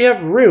is that we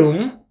have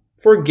room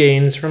for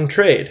gains from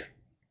trade.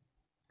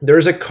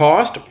 There's a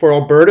cost for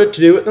Alberta to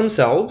do it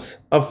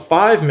themselves of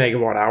 5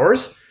 megawatt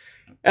hours,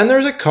 and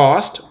there's a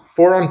cost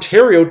for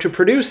Ontario to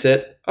produce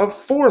it of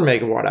 4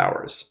 megawatt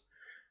hours.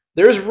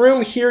 There's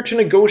room here to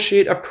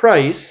negotiate a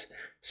price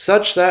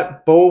such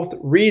that both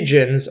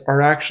regions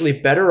are actually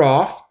better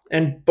off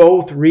and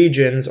both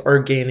regions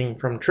are gaining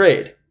from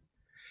trade.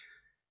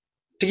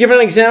 To give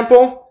an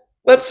example,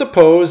 let's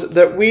suppose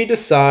that we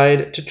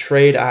decide to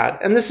trade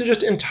at, and this is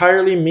just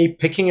entirely me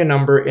picking a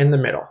number in the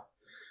middle.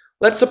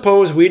 Let's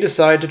suppose we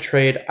decide to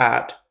trade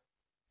at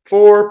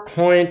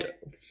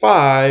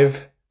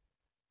 4.5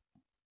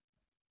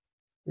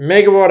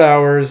 megawatt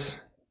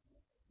hours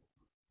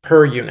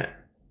per unit.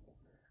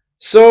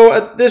 So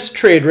at this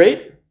trade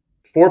rate,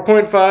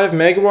 4.5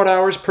 megawatt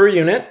hours per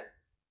unit,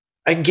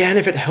 again,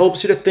 if it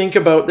helps you to think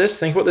about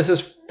this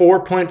as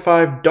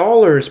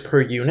 $4.5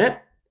 per unit.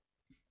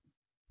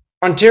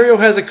 Ontario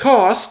has a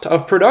cost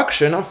of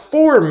production of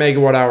 4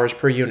 megawatt hours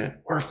per unit,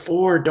 or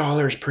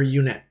 $4 per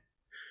unit.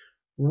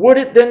 Would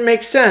it then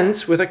make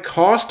sense with a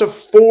cost of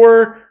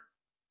 $4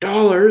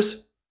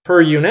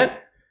 per unit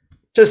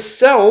to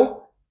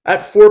sell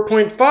at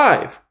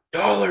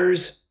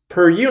 $4.5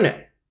 per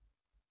unit?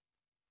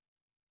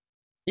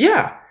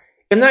 Yeah,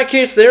 in that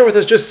case there, with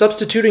us just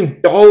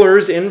substituting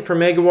dollars in for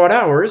megawatt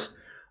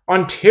hours,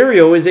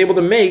 Ontario is able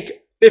to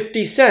make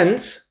 50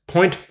 cents,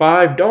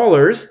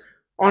 $0.5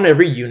 on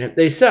every unit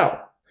they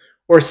sell.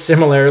 Or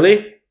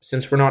similarly,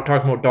 since we're not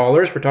talking about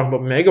dollars, we're talking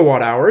about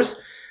megawatt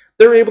hours,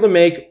 they're able to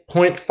make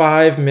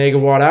 0.5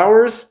 megawatt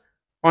hours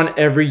on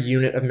every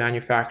unit of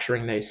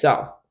manufacturing they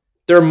sell.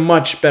 They're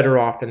much better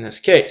off in this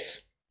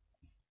case.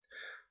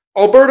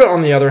 Alberta,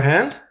 on the other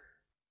hand,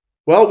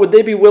 well, would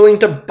they be willing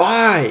to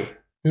buy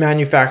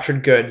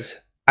manufactured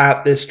goods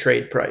at this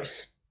trade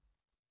price?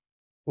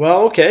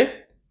 Well, okay,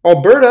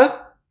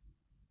 Alberta,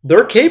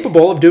 they're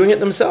capable of doing it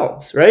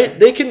themselves, right?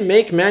 They can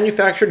make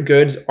manufactured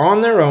goods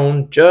on their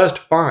own just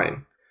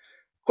fine.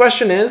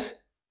 Question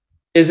is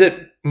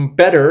it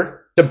better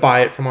to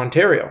buy it from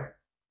Ontario?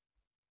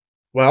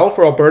 Well,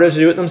 for Alberta to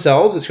do it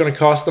themselves, it's going to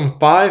cost them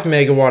 5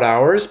 megawatt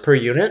hours per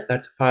unit.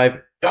 That's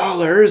 $5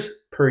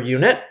 per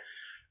unit.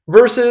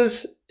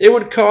 Versus it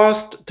would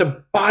cost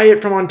to buy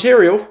it from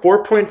Ontario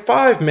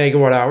 4.5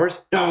 megawatt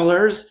hours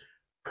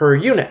per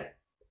unit.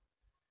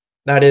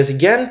 That is,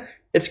 again,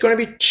 it's going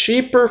to be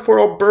cheaper for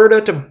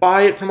Alberta to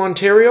buy it from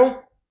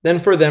Ontario than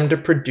for them to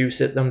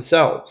produce it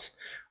themselves.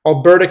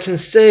 Alberta can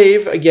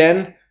save,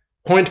 again,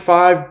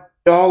 $0.5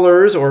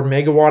 or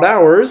megawatt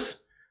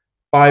hours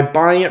by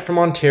buying it from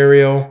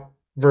Ontario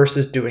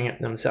versus doing it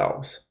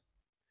themselves.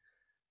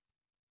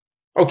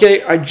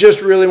 Okay, I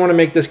just really want to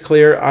make this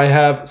clear. I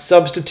have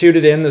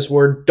substituted in this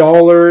word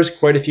dollars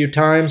quite a few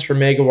times for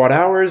megawatt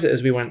hours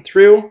as we went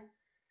through.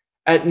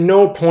 At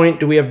no point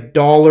do we have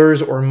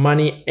dollars or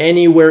money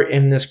anywhere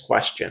in this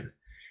question.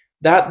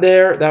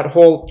 That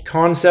whole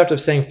concept of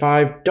saying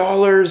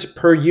 $5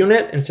 per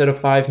unit instead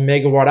of 5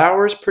 megawatt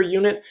hours per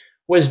unit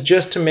was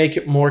just to make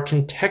it more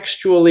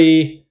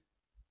contextually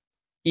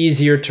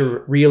easier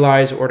to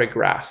realize or to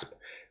grasp.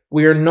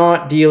 We are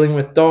not dealing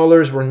with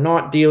dollars. We're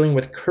not dealing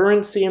with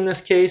currency in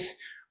this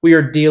case. We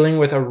are dealing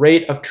with a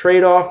rate of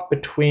trade-off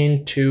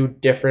between two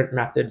different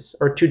methods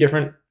or two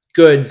different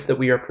goods that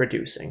we are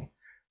producing.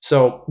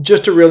 So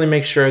just to really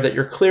make sure that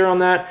you're clear on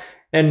that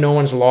and no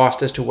one's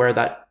lost as to where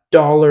that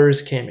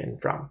dollars came in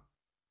from.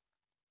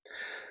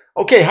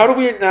 Okay, how do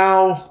we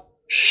now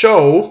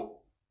show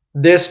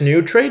this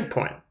new trade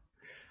point?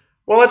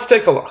 Well, let's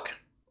take a look.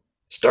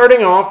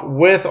 Starting off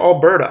with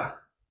Alberta.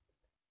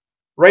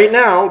 Right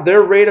now,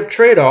 their rate of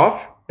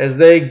trade-off as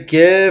they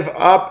give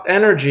up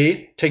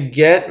energy to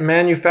get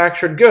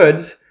manufactured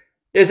goods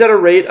is at a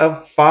rate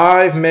of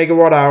 5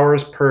 megawatt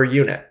hours per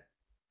unit.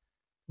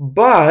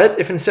 But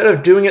if instead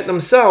of doing it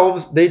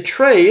themselves, they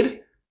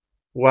trade,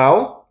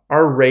 well,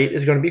 our rate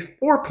is going to be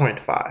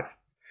 4.5.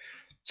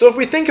 So if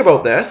we think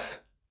about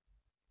this,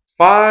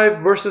 5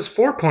 versus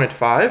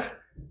 4.5,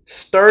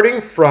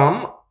 starting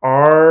from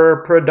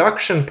our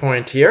production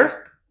point here,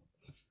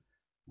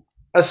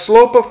 a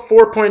slope of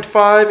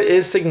 4.5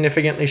 is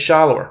significantly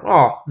shallower.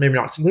 Well, maybe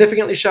not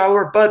significantly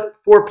shallower, but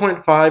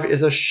 4.5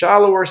 is a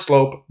shallower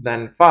slope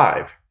than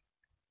 5.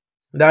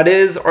 That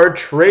is, our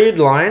trade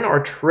line,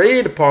 our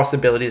trade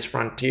possibilities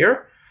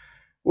frontier,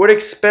 would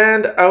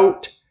expand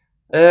out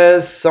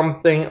as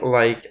something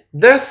like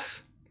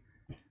this,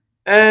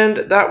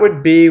 and that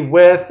would be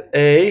with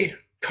a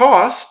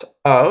cost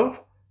of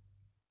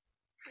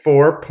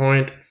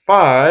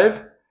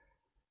 4.5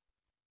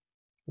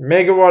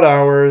 megawatt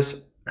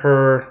hours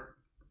per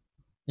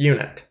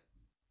unit.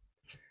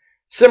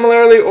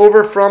 Similarly,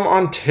 over from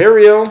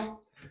Ontario,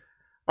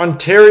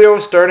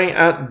 starting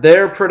at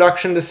their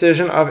production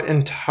decision of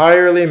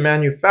entirely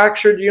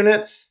manufactured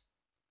units,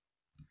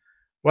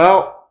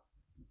 well,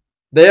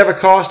 they have a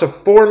cost of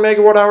 4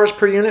 megawatt hours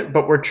per unit,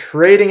 but we're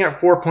trading at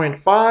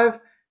 4.5.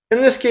 In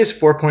this case,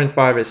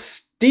 4.5 is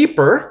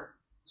steeper.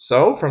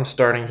 So from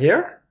starting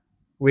here,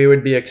 we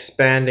would be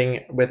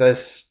expanding with a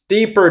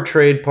steeper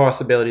trade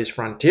possibilities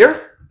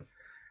frontier.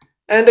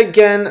 And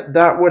again,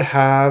 that would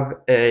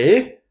have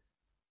a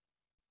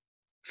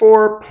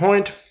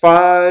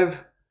 4.5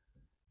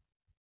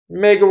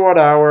 megawatt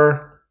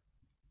hour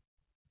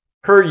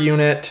per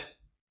unit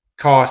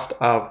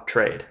cost of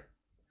trade.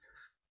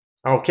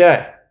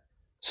 Okay,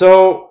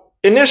 so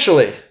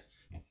initially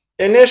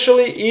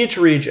each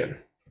region,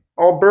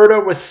 Alberta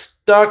was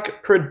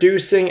stuck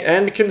producing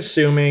and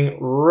consuming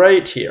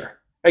right here.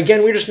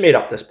 Again, we just made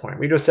up this point.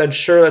 We just said,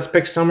 sure, let's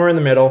pick somewhere in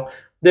the middle.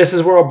 This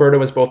is where Alberta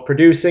was both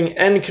producing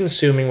and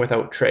consuming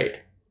without trade.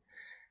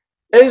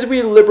 As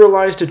we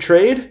liberalized to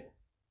trade,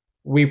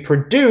 we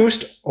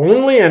produced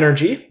only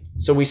energy,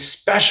 so we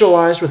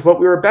specialized with what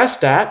we were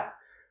best at.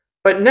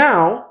 But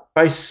now,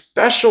 by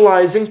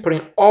specializing,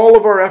 putting all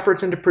of our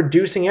efforts into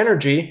producing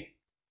energy,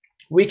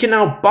 we can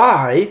now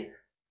buy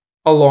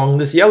along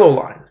this yellow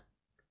line.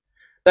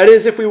 That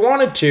is, if we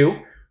wanted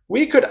to,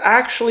 we could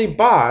actually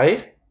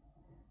buy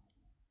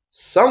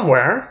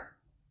somewhere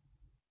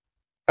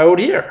out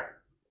here,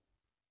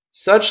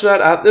 such that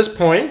at this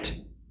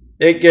point,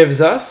 it gives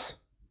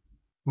us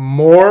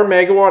more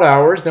megawatt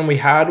hours than we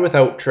had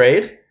without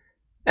trade,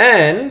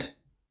 and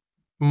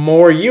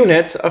more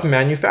units of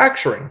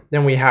manufacturing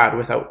than we had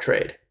without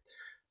trade.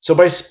 So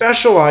by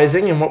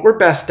specializing in what we're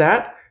best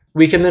at,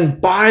 we can then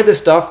buy the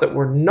stuff that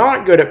we're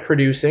not good at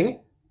producing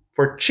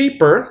for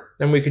cheaper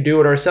than we could do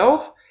it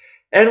ourselves,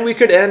 and we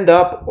could end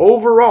up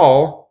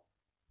overall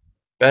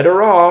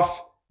better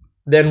off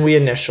than we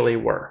initially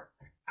were,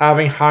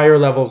 having higher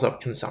levels of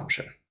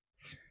consumption.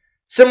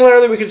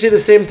 Similarly, we could see the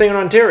same thing in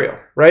Ontario,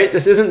 right?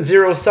 This isn't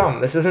zero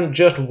sum. This isn't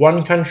just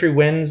one country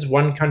wins,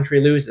 one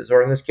country loses,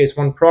 or in this case,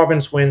 one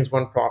province wins,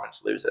 one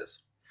province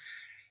loses.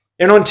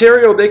 In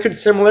Ontario, they could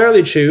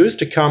similarly choose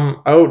to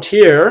come out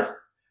here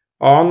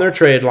on their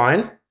trade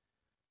line.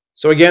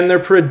 So again,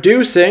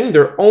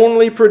 they're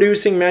only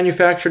producing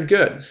manufactured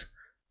goods,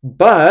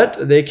 but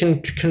they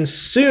can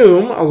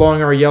consume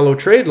along our yellow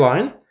trade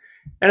line.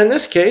 And in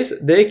this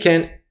case, they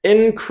can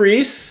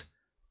increase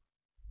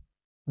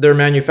their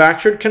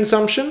manufactured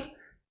consumption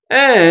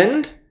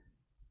and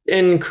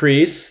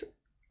increase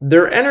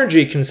their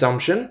energy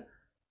consumption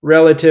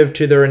relative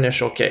to their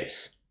initial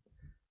case.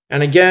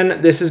 And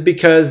again, this is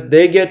because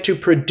they get to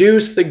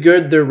produce the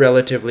good they're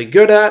relatively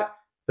good at,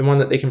 the one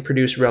that they can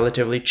produce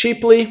relatively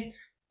cheaply.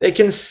 They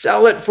can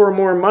sell it for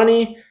more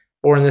money,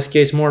 or in this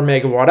case, more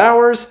megawatt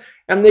hours,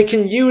 and they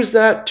can use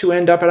that to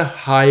end up at a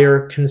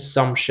higher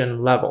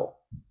consumption level.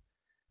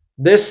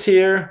 This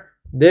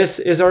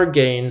is our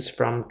gains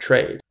from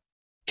trade.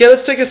 Okay,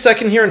 let's take a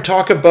second here and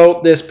talk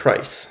about this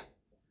price.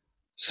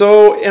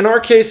 So in our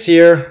case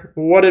here,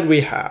 what did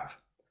we have?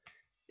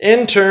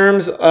 In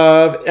terms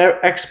of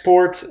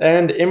exports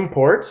and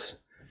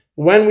imports,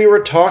 when we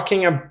were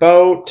talking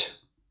about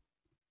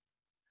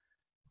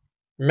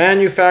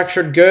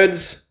manufactured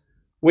goods,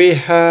 we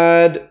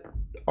had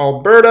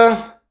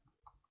Alberta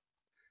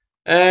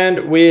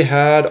and we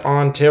had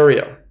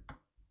Ontario.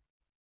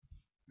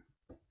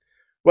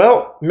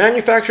 Well,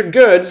 manufactured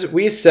goods,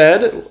 we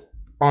said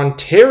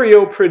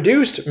Ontario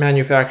produced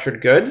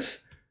manufactured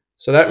goods.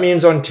 So that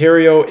means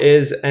Ontario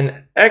is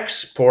an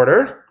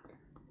exporter.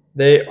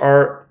 They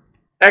are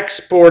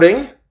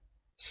exporting,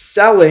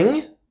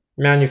 selling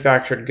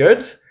manufactured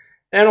goods.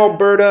 And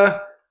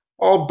Alberta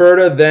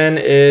then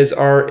is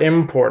our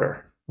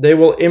importer. They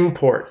will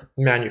import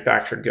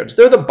manufactured goods.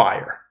 They're the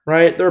buyer,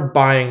 right? They're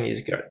buying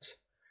these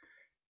goods.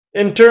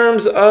 In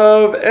terms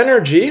of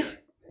energy,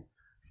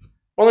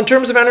 we're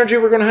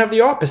going to have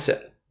the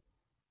opposite.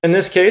 In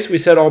this case, we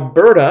said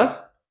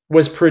Alberta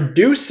was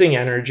producing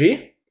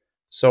energy.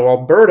 So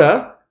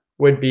Alberta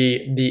would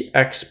be the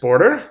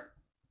exporter.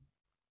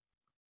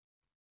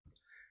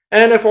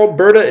 And if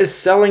Alberta is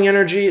selling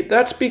energy,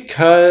 that's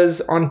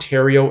because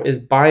Ontario is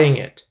buying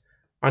it.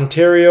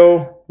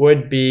 Ontario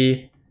would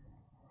be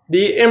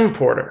the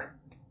importer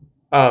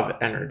of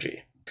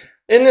energy.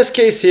 In this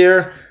case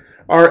here,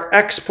 our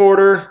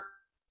exporter,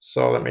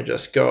 so let me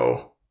just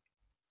go,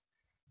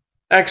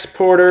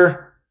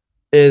 exporter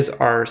is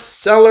our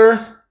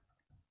seller,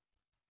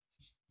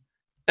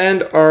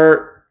 and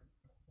our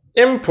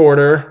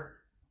importer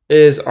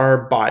is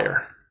our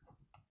buyer.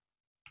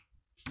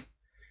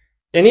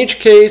 In each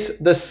case,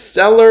 the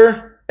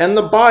seller and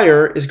the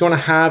buyer is going to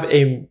have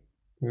a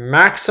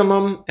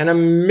maximum and a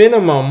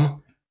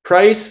minimum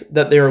price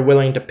that they are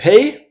willing to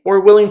pay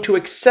or willing to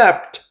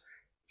accept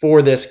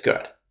for this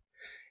good.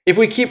 If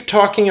we keep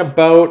talking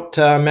about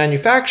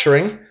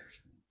manufacturing,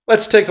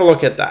 let's take a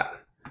look at that.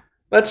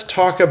 Let's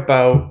talk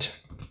about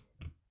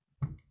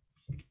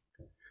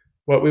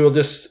what we will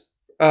just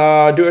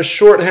do a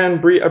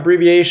shorthand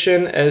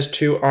abbreviation as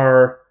to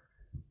our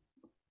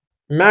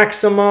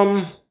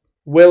maximum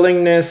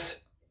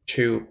willingness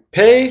to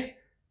pay.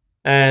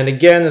 And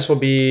again, this will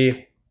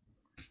be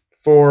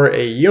for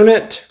a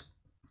unit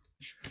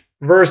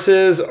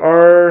versus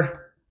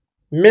our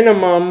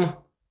minimum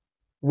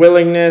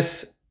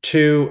willingness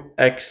to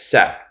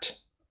accept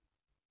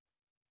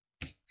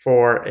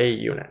for a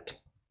unit.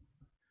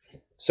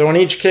 So in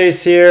each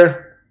case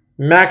here,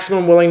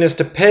 maximum willingness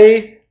to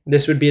pay,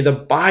 this would be the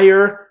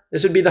buyer.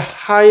 This would be the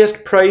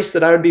highest price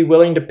that I would be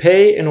willing to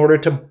pay in order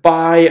to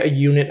buy a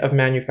unit of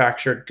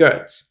manufactured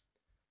goods.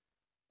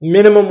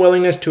 Minimum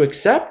willingness to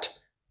accept,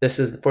 this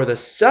is for the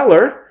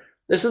seller.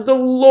 This is the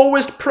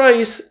lowest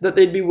price that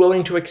they'd be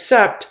willing to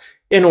accept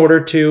in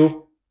order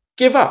to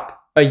give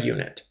up a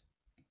unit.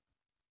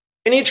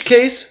 In each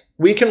case,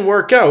 we can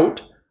work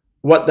out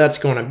what that's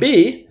going to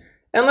be,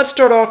 and let's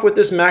start off with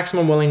this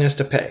maximum willingness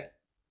to pay.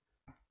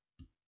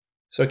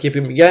 So keep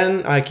in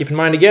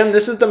mind again,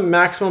 this is the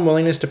maximum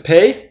willingness to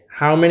pay,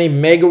 how many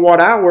megawatt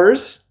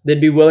hours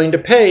they'd be willing to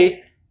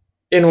pay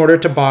in order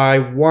to buy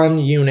 1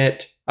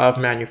 unit of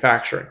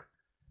manufacturing.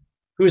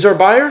 Who's our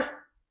buyer?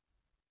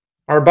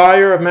 Our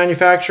buyer of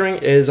manufacturing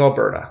is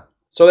Alberta.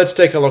 So let's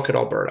take a look at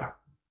Alberta.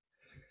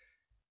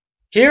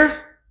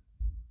 Here,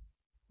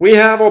 we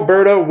have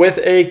Alberta with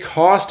a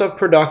cost of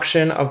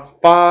production of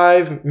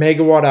 5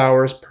 megawatt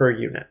hours per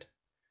unit.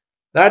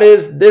 That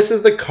is, this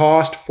is the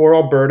cost for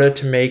Alberta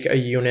to make a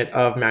unit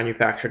of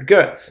manufactured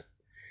goods.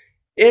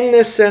 In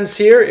this sense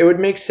here, it would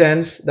make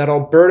sense that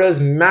Alberta's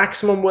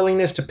maximum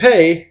willingness to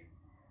pay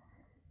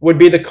would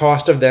be the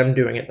cost of them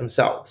doing it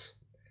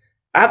themselves.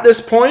 At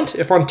this point,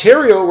 if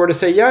Ontario were to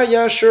say,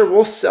 yeah, sure,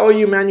 we'll sell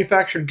you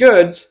manufactured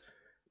goods,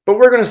 but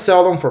we're going to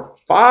sell them for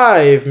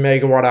 5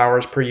 megawatt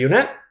hours per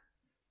unit,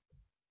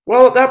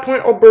 well, at that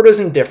point, Alberta's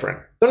indifferent.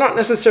 They're not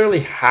necessarily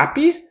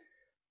happy,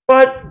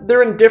 but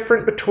they're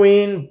indifferent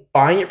between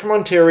buying it from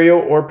Ontario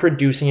or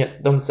producing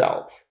it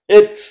themselves.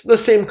 It's the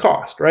same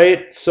cost,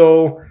 right?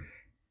 So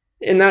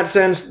in that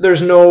sense,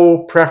 there's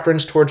no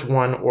preference towards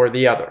one or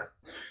the other.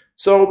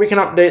 So we can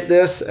update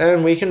this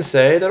and we can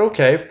say that,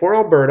 okay, for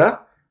Alberta,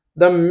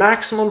 the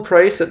maximum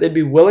price that they'd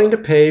be willing to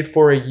pay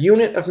for a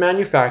unit of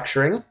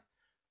manufacturing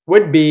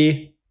would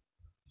be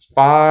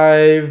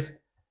 5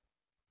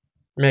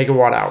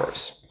 megawatt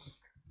hours.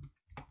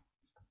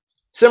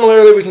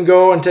 Similarly, we can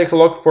go and take a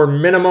look for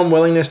minimum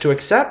willingness to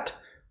accept.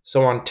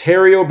 So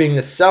Ontario being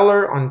the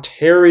seller,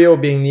 Ontario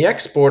being the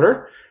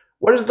exporter,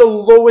 what is the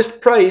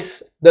lowest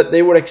price that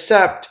they would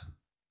accept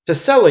to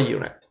sell a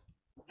unit?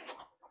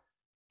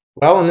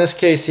 Well, in this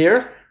case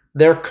here,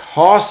 their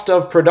cost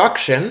of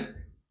production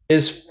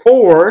is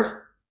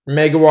 4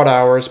 megawatt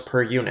hours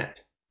per unit.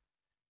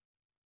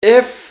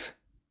 If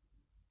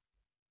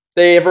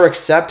they ever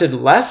accepted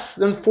less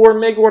than 4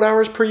 megawatt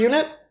hours per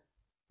unit,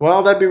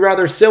 well, that'd be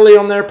rather silly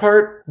on their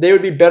part. They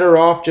would be better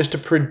off just to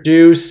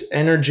produce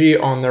energy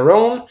on their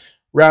own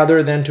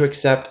rather than to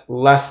accept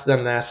less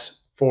than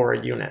this for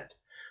a unit.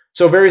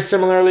 So very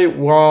similarly,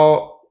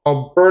 while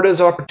Alberta's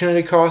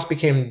opportunity cost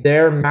became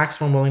their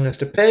maximum willingness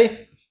to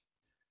pay,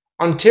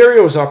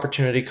 Ontario's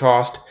opportunity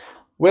cost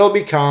will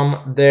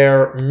become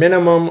their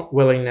minimum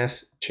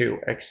willingness to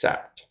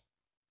accept.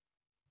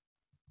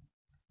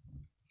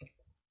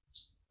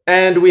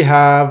 And we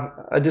have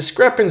a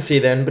discrepancy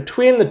then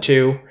between the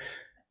two.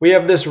 We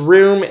have this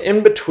room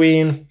in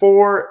between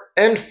 4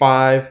 and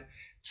 5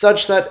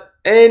 such that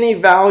any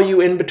value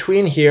in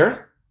between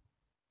here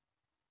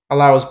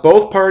allows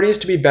both parties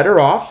to be better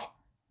off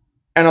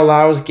and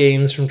allows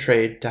gains from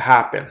trade to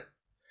happen.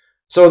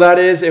 So that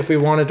is, if we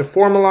wanted to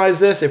formalize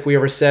this, if we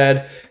ever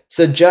said,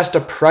 suggest a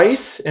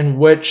price in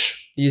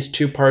which these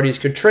two parties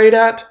could trade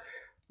at,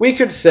 we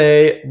could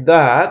say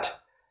that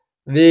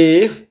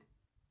the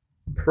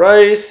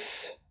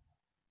price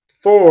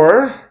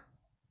for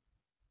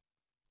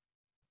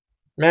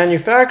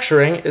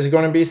manufacturing is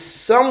going to be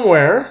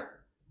somewhere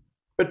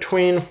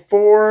between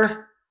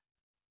 4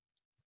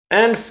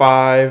 and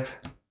 5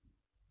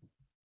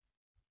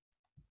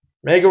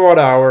 megawatt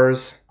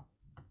hours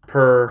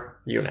per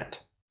unit.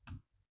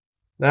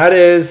 That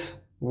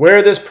is,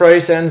 where this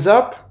price ends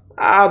up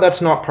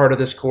That's not part of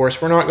this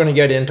course. We're not going to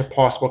get into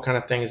possible kind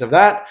of things of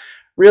that.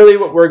 Really,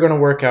 what we're going to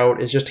work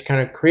out is just to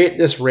kind of create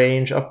this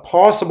range of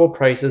possible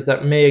prices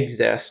that may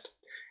exist,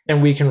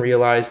 and we can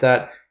realize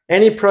that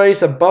any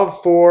price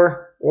above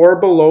 4 or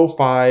below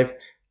 5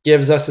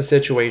 gives us a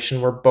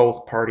situation where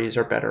both parties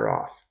are better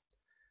off.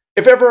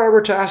 If ever I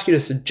were to ask you to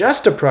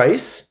suggest a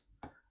price,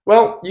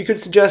 well, you could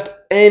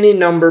suggest any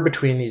number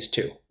between these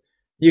two.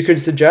 You could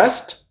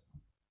suggest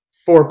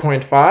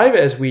 4.5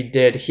 as we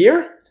did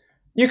here.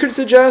 You could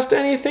suggest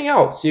anything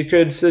else. You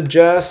could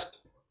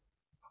suggest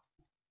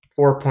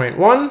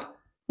 4.1.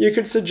 You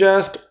could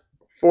suggest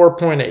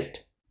 4.8,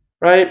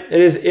 right?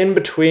 It is in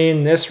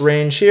between this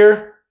range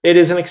here. It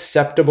is an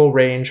acceptable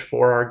range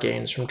for our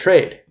gains from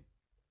trade.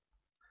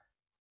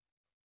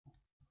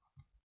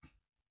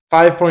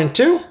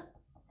 5.2,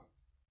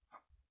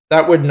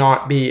 that would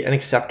not be an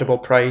acceptable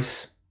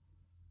price.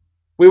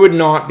 We would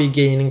not be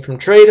gaining from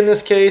trade in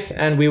this case,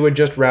 and we would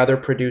just rather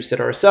produce it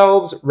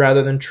ourselves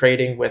rather than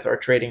trading with our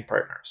trading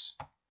partners.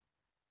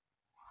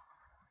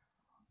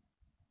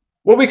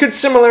 What we could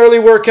similarly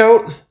work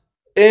out,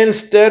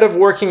 instead of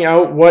working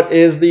out what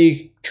is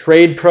the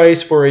trade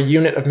price for a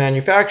unit of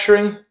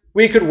manufacturing,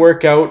 we could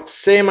work out,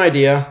 same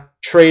idea,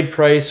 trade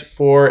price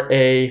for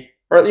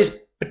or at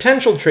least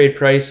potential trade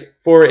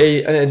price for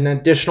an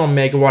additional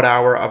megawatt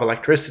hour of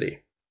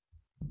electricity.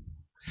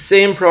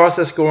 Same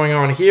process going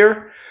on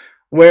here,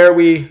 where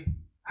we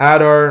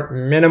had our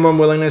minimum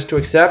willingness to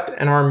accept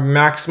and our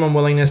maximum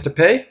willingness to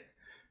pay.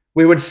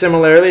 We would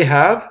similarly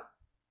have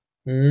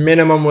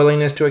minimum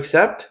willingness to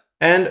accept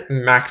and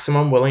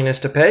maximum willingness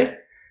to pay,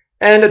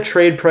 and a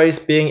trade price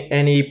being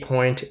any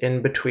point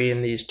in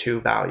between these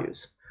two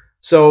values.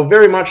 So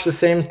very much the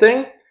same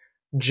thing,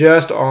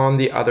 just on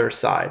the other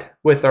side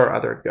with our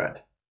other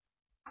good.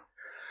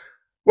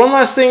 One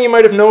last thing you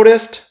might have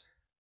noticed,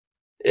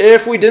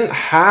 if we didn't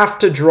have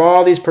to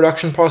draw these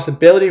production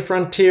possibility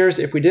frontiers,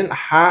 if we didn't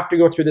have to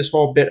go through this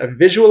whole bit of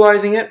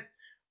visualizing it,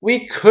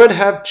 we could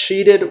have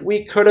cheated,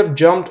 we could have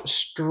jumped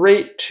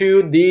straight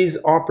to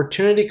these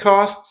opportunity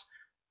costs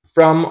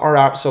from our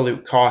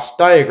absolute cost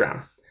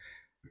diagram.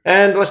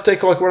 And let's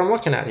take a look at what I'm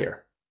looking at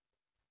here.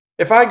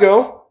 If I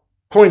go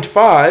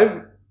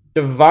 0.5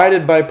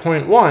 divided by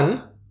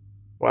 0.1,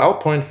 well,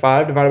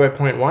 0.5 divided by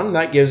 0.1,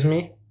 that gives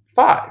me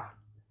 5.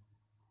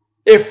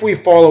 If we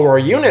follow our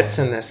units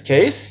in this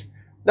case,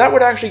 that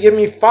would actually give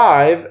me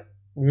 5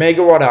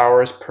 megawatt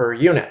hours per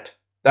unit.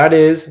 That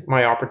is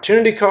my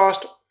opportunity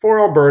cost for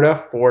Alberta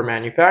for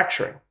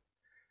manufacturing.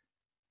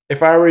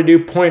 If I were to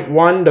do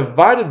 0.1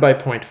 divided by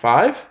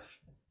 0.5,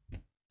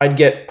 I'd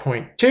get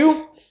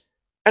 0.2.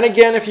 And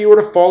again, if you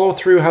were to follow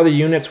through how the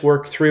units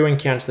work through and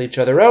cancel each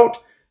other out,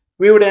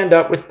 we would end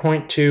up with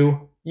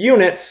 0.2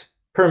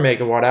 units per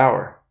megawatt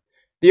hour.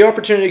 The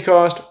opportunity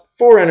cost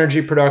for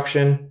energy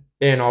production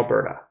in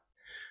Alberta.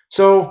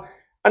 So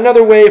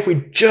another way, if we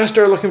just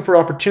are looking for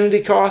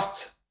opportunity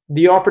costs,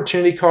 the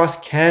opportunity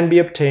cost can be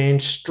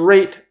obtained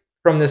straight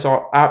from this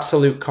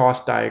absolute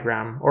cost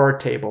diagram or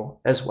table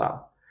as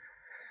well.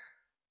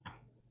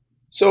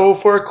 So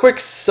for a quick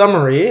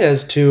summary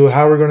as to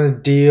how we're going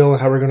to deal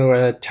and how we're going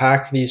to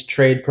attack these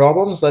trade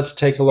problems, let's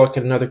take a look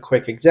at another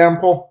quick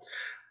example.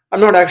 I'm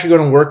not actually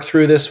going to work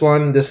through this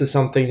one. This is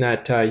something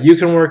that you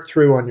can work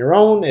through on your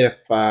own if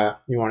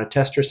you want to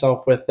test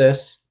yourself with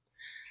this.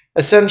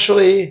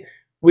 Essentially,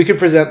 we could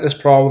present this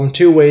problem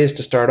two ways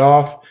to start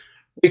off.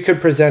 We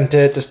could present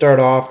it to start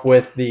off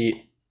with the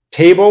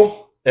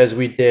table, as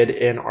we did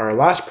in our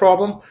last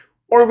problem,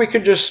 or we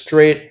could just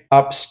straight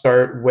up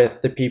start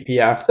with the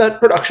PPF,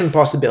 that production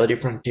possibility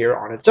frontier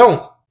on its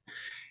own.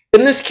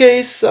 In this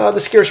case, the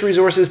scarce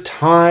resource is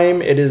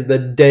time, it is the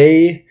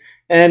day,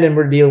 and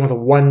we're dealing with a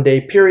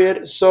 1-day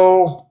period,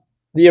 so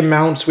the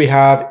amounts we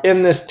have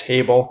in this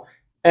table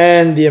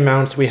and the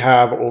amounts we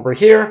have over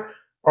here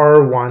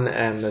are one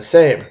and the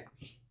same.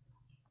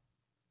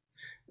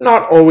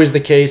 Not always the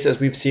case as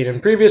we've seen in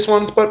previous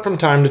ones, but from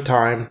time to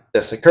time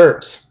this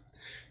occurs.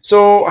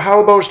 So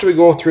how about do we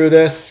go through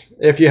this?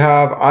 If you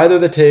have either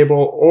the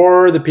table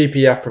or the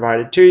PPF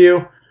provided to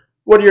you,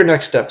 what are your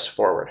next steps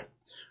forward?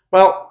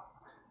 Well,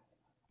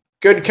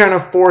 good kind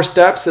of 4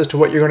 steps as to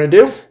what you're going to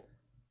do.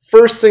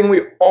 First thing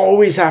we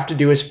always have to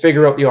do is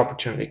figure out the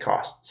opportunity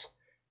costs,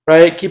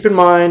 right? Keep in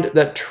mind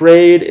that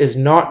trade is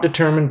not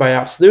determined by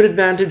absolute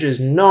advantage, is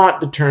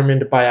not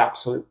determined by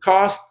absolute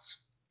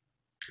costs.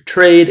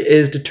 Trade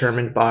is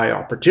determined by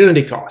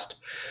opportunity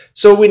cost.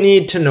 So we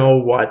need to know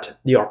what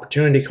the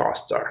opportunity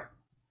costs are.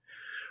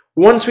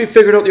 Once we've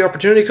figured out the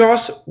opportunity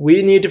costs,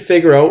 we need to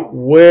figure out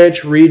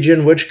which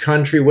region, which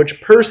country,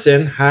 which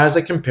person has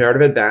a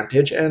comparative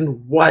advantage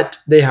and what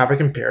they have a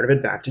comparative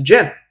advantage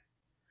in.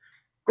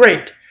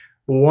 Great.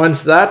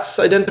 Once that's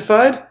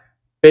identified,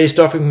 based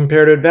off of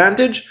comparative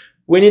advantage,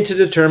 we need to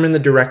determine the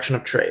direction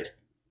of trade.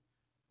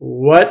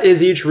 What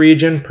is each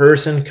region,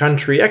 person,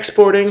 country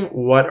exporting?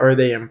 What are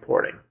they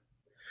importing?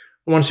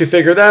 Once we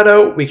figure that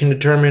out, we can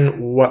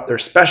determine what they're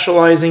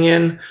specializing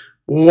in.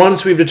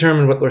 Once we've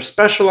determined what they're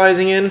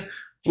specializing in,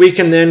 we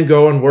can then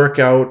go and work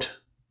out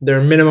their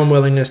minimum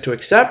willingness to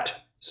accept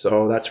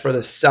So that's for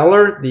the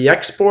seller, the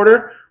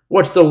exporter.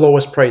 What's the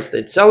lowest price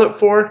they'd sell it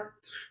for?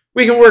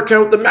 We can work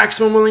out the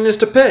maximum willingness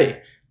to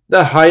pay,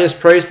 the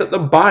highest price that the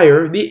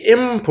buyer, the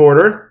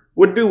importer,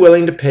 would be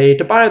willing to pay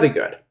to buy the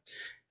good.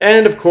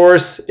 And of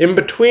course, in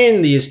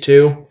between these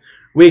two,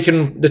 we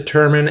can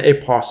determine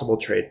a possible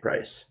trade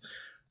price.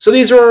 So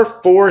these are our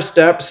 4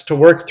 steps to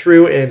work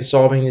through in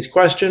solving these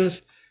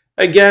questions.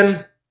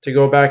 Again, to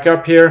go back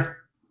up here,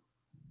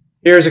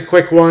 here's a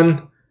quick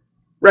one.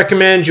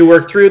 Recommend you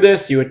work through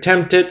this, you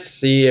attempt it,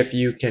 see if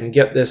you can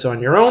get this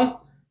on your own.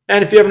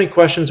 And if you have any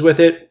questions with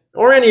it,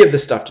 or any of the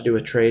stuff to do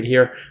with trade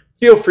here,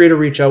 feel free to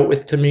reach out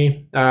to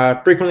me.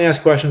 Frequently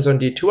asked questions on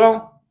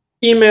D2L,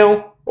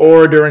 email,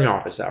 or during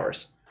office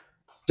hours.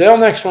 Till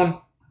next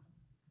one.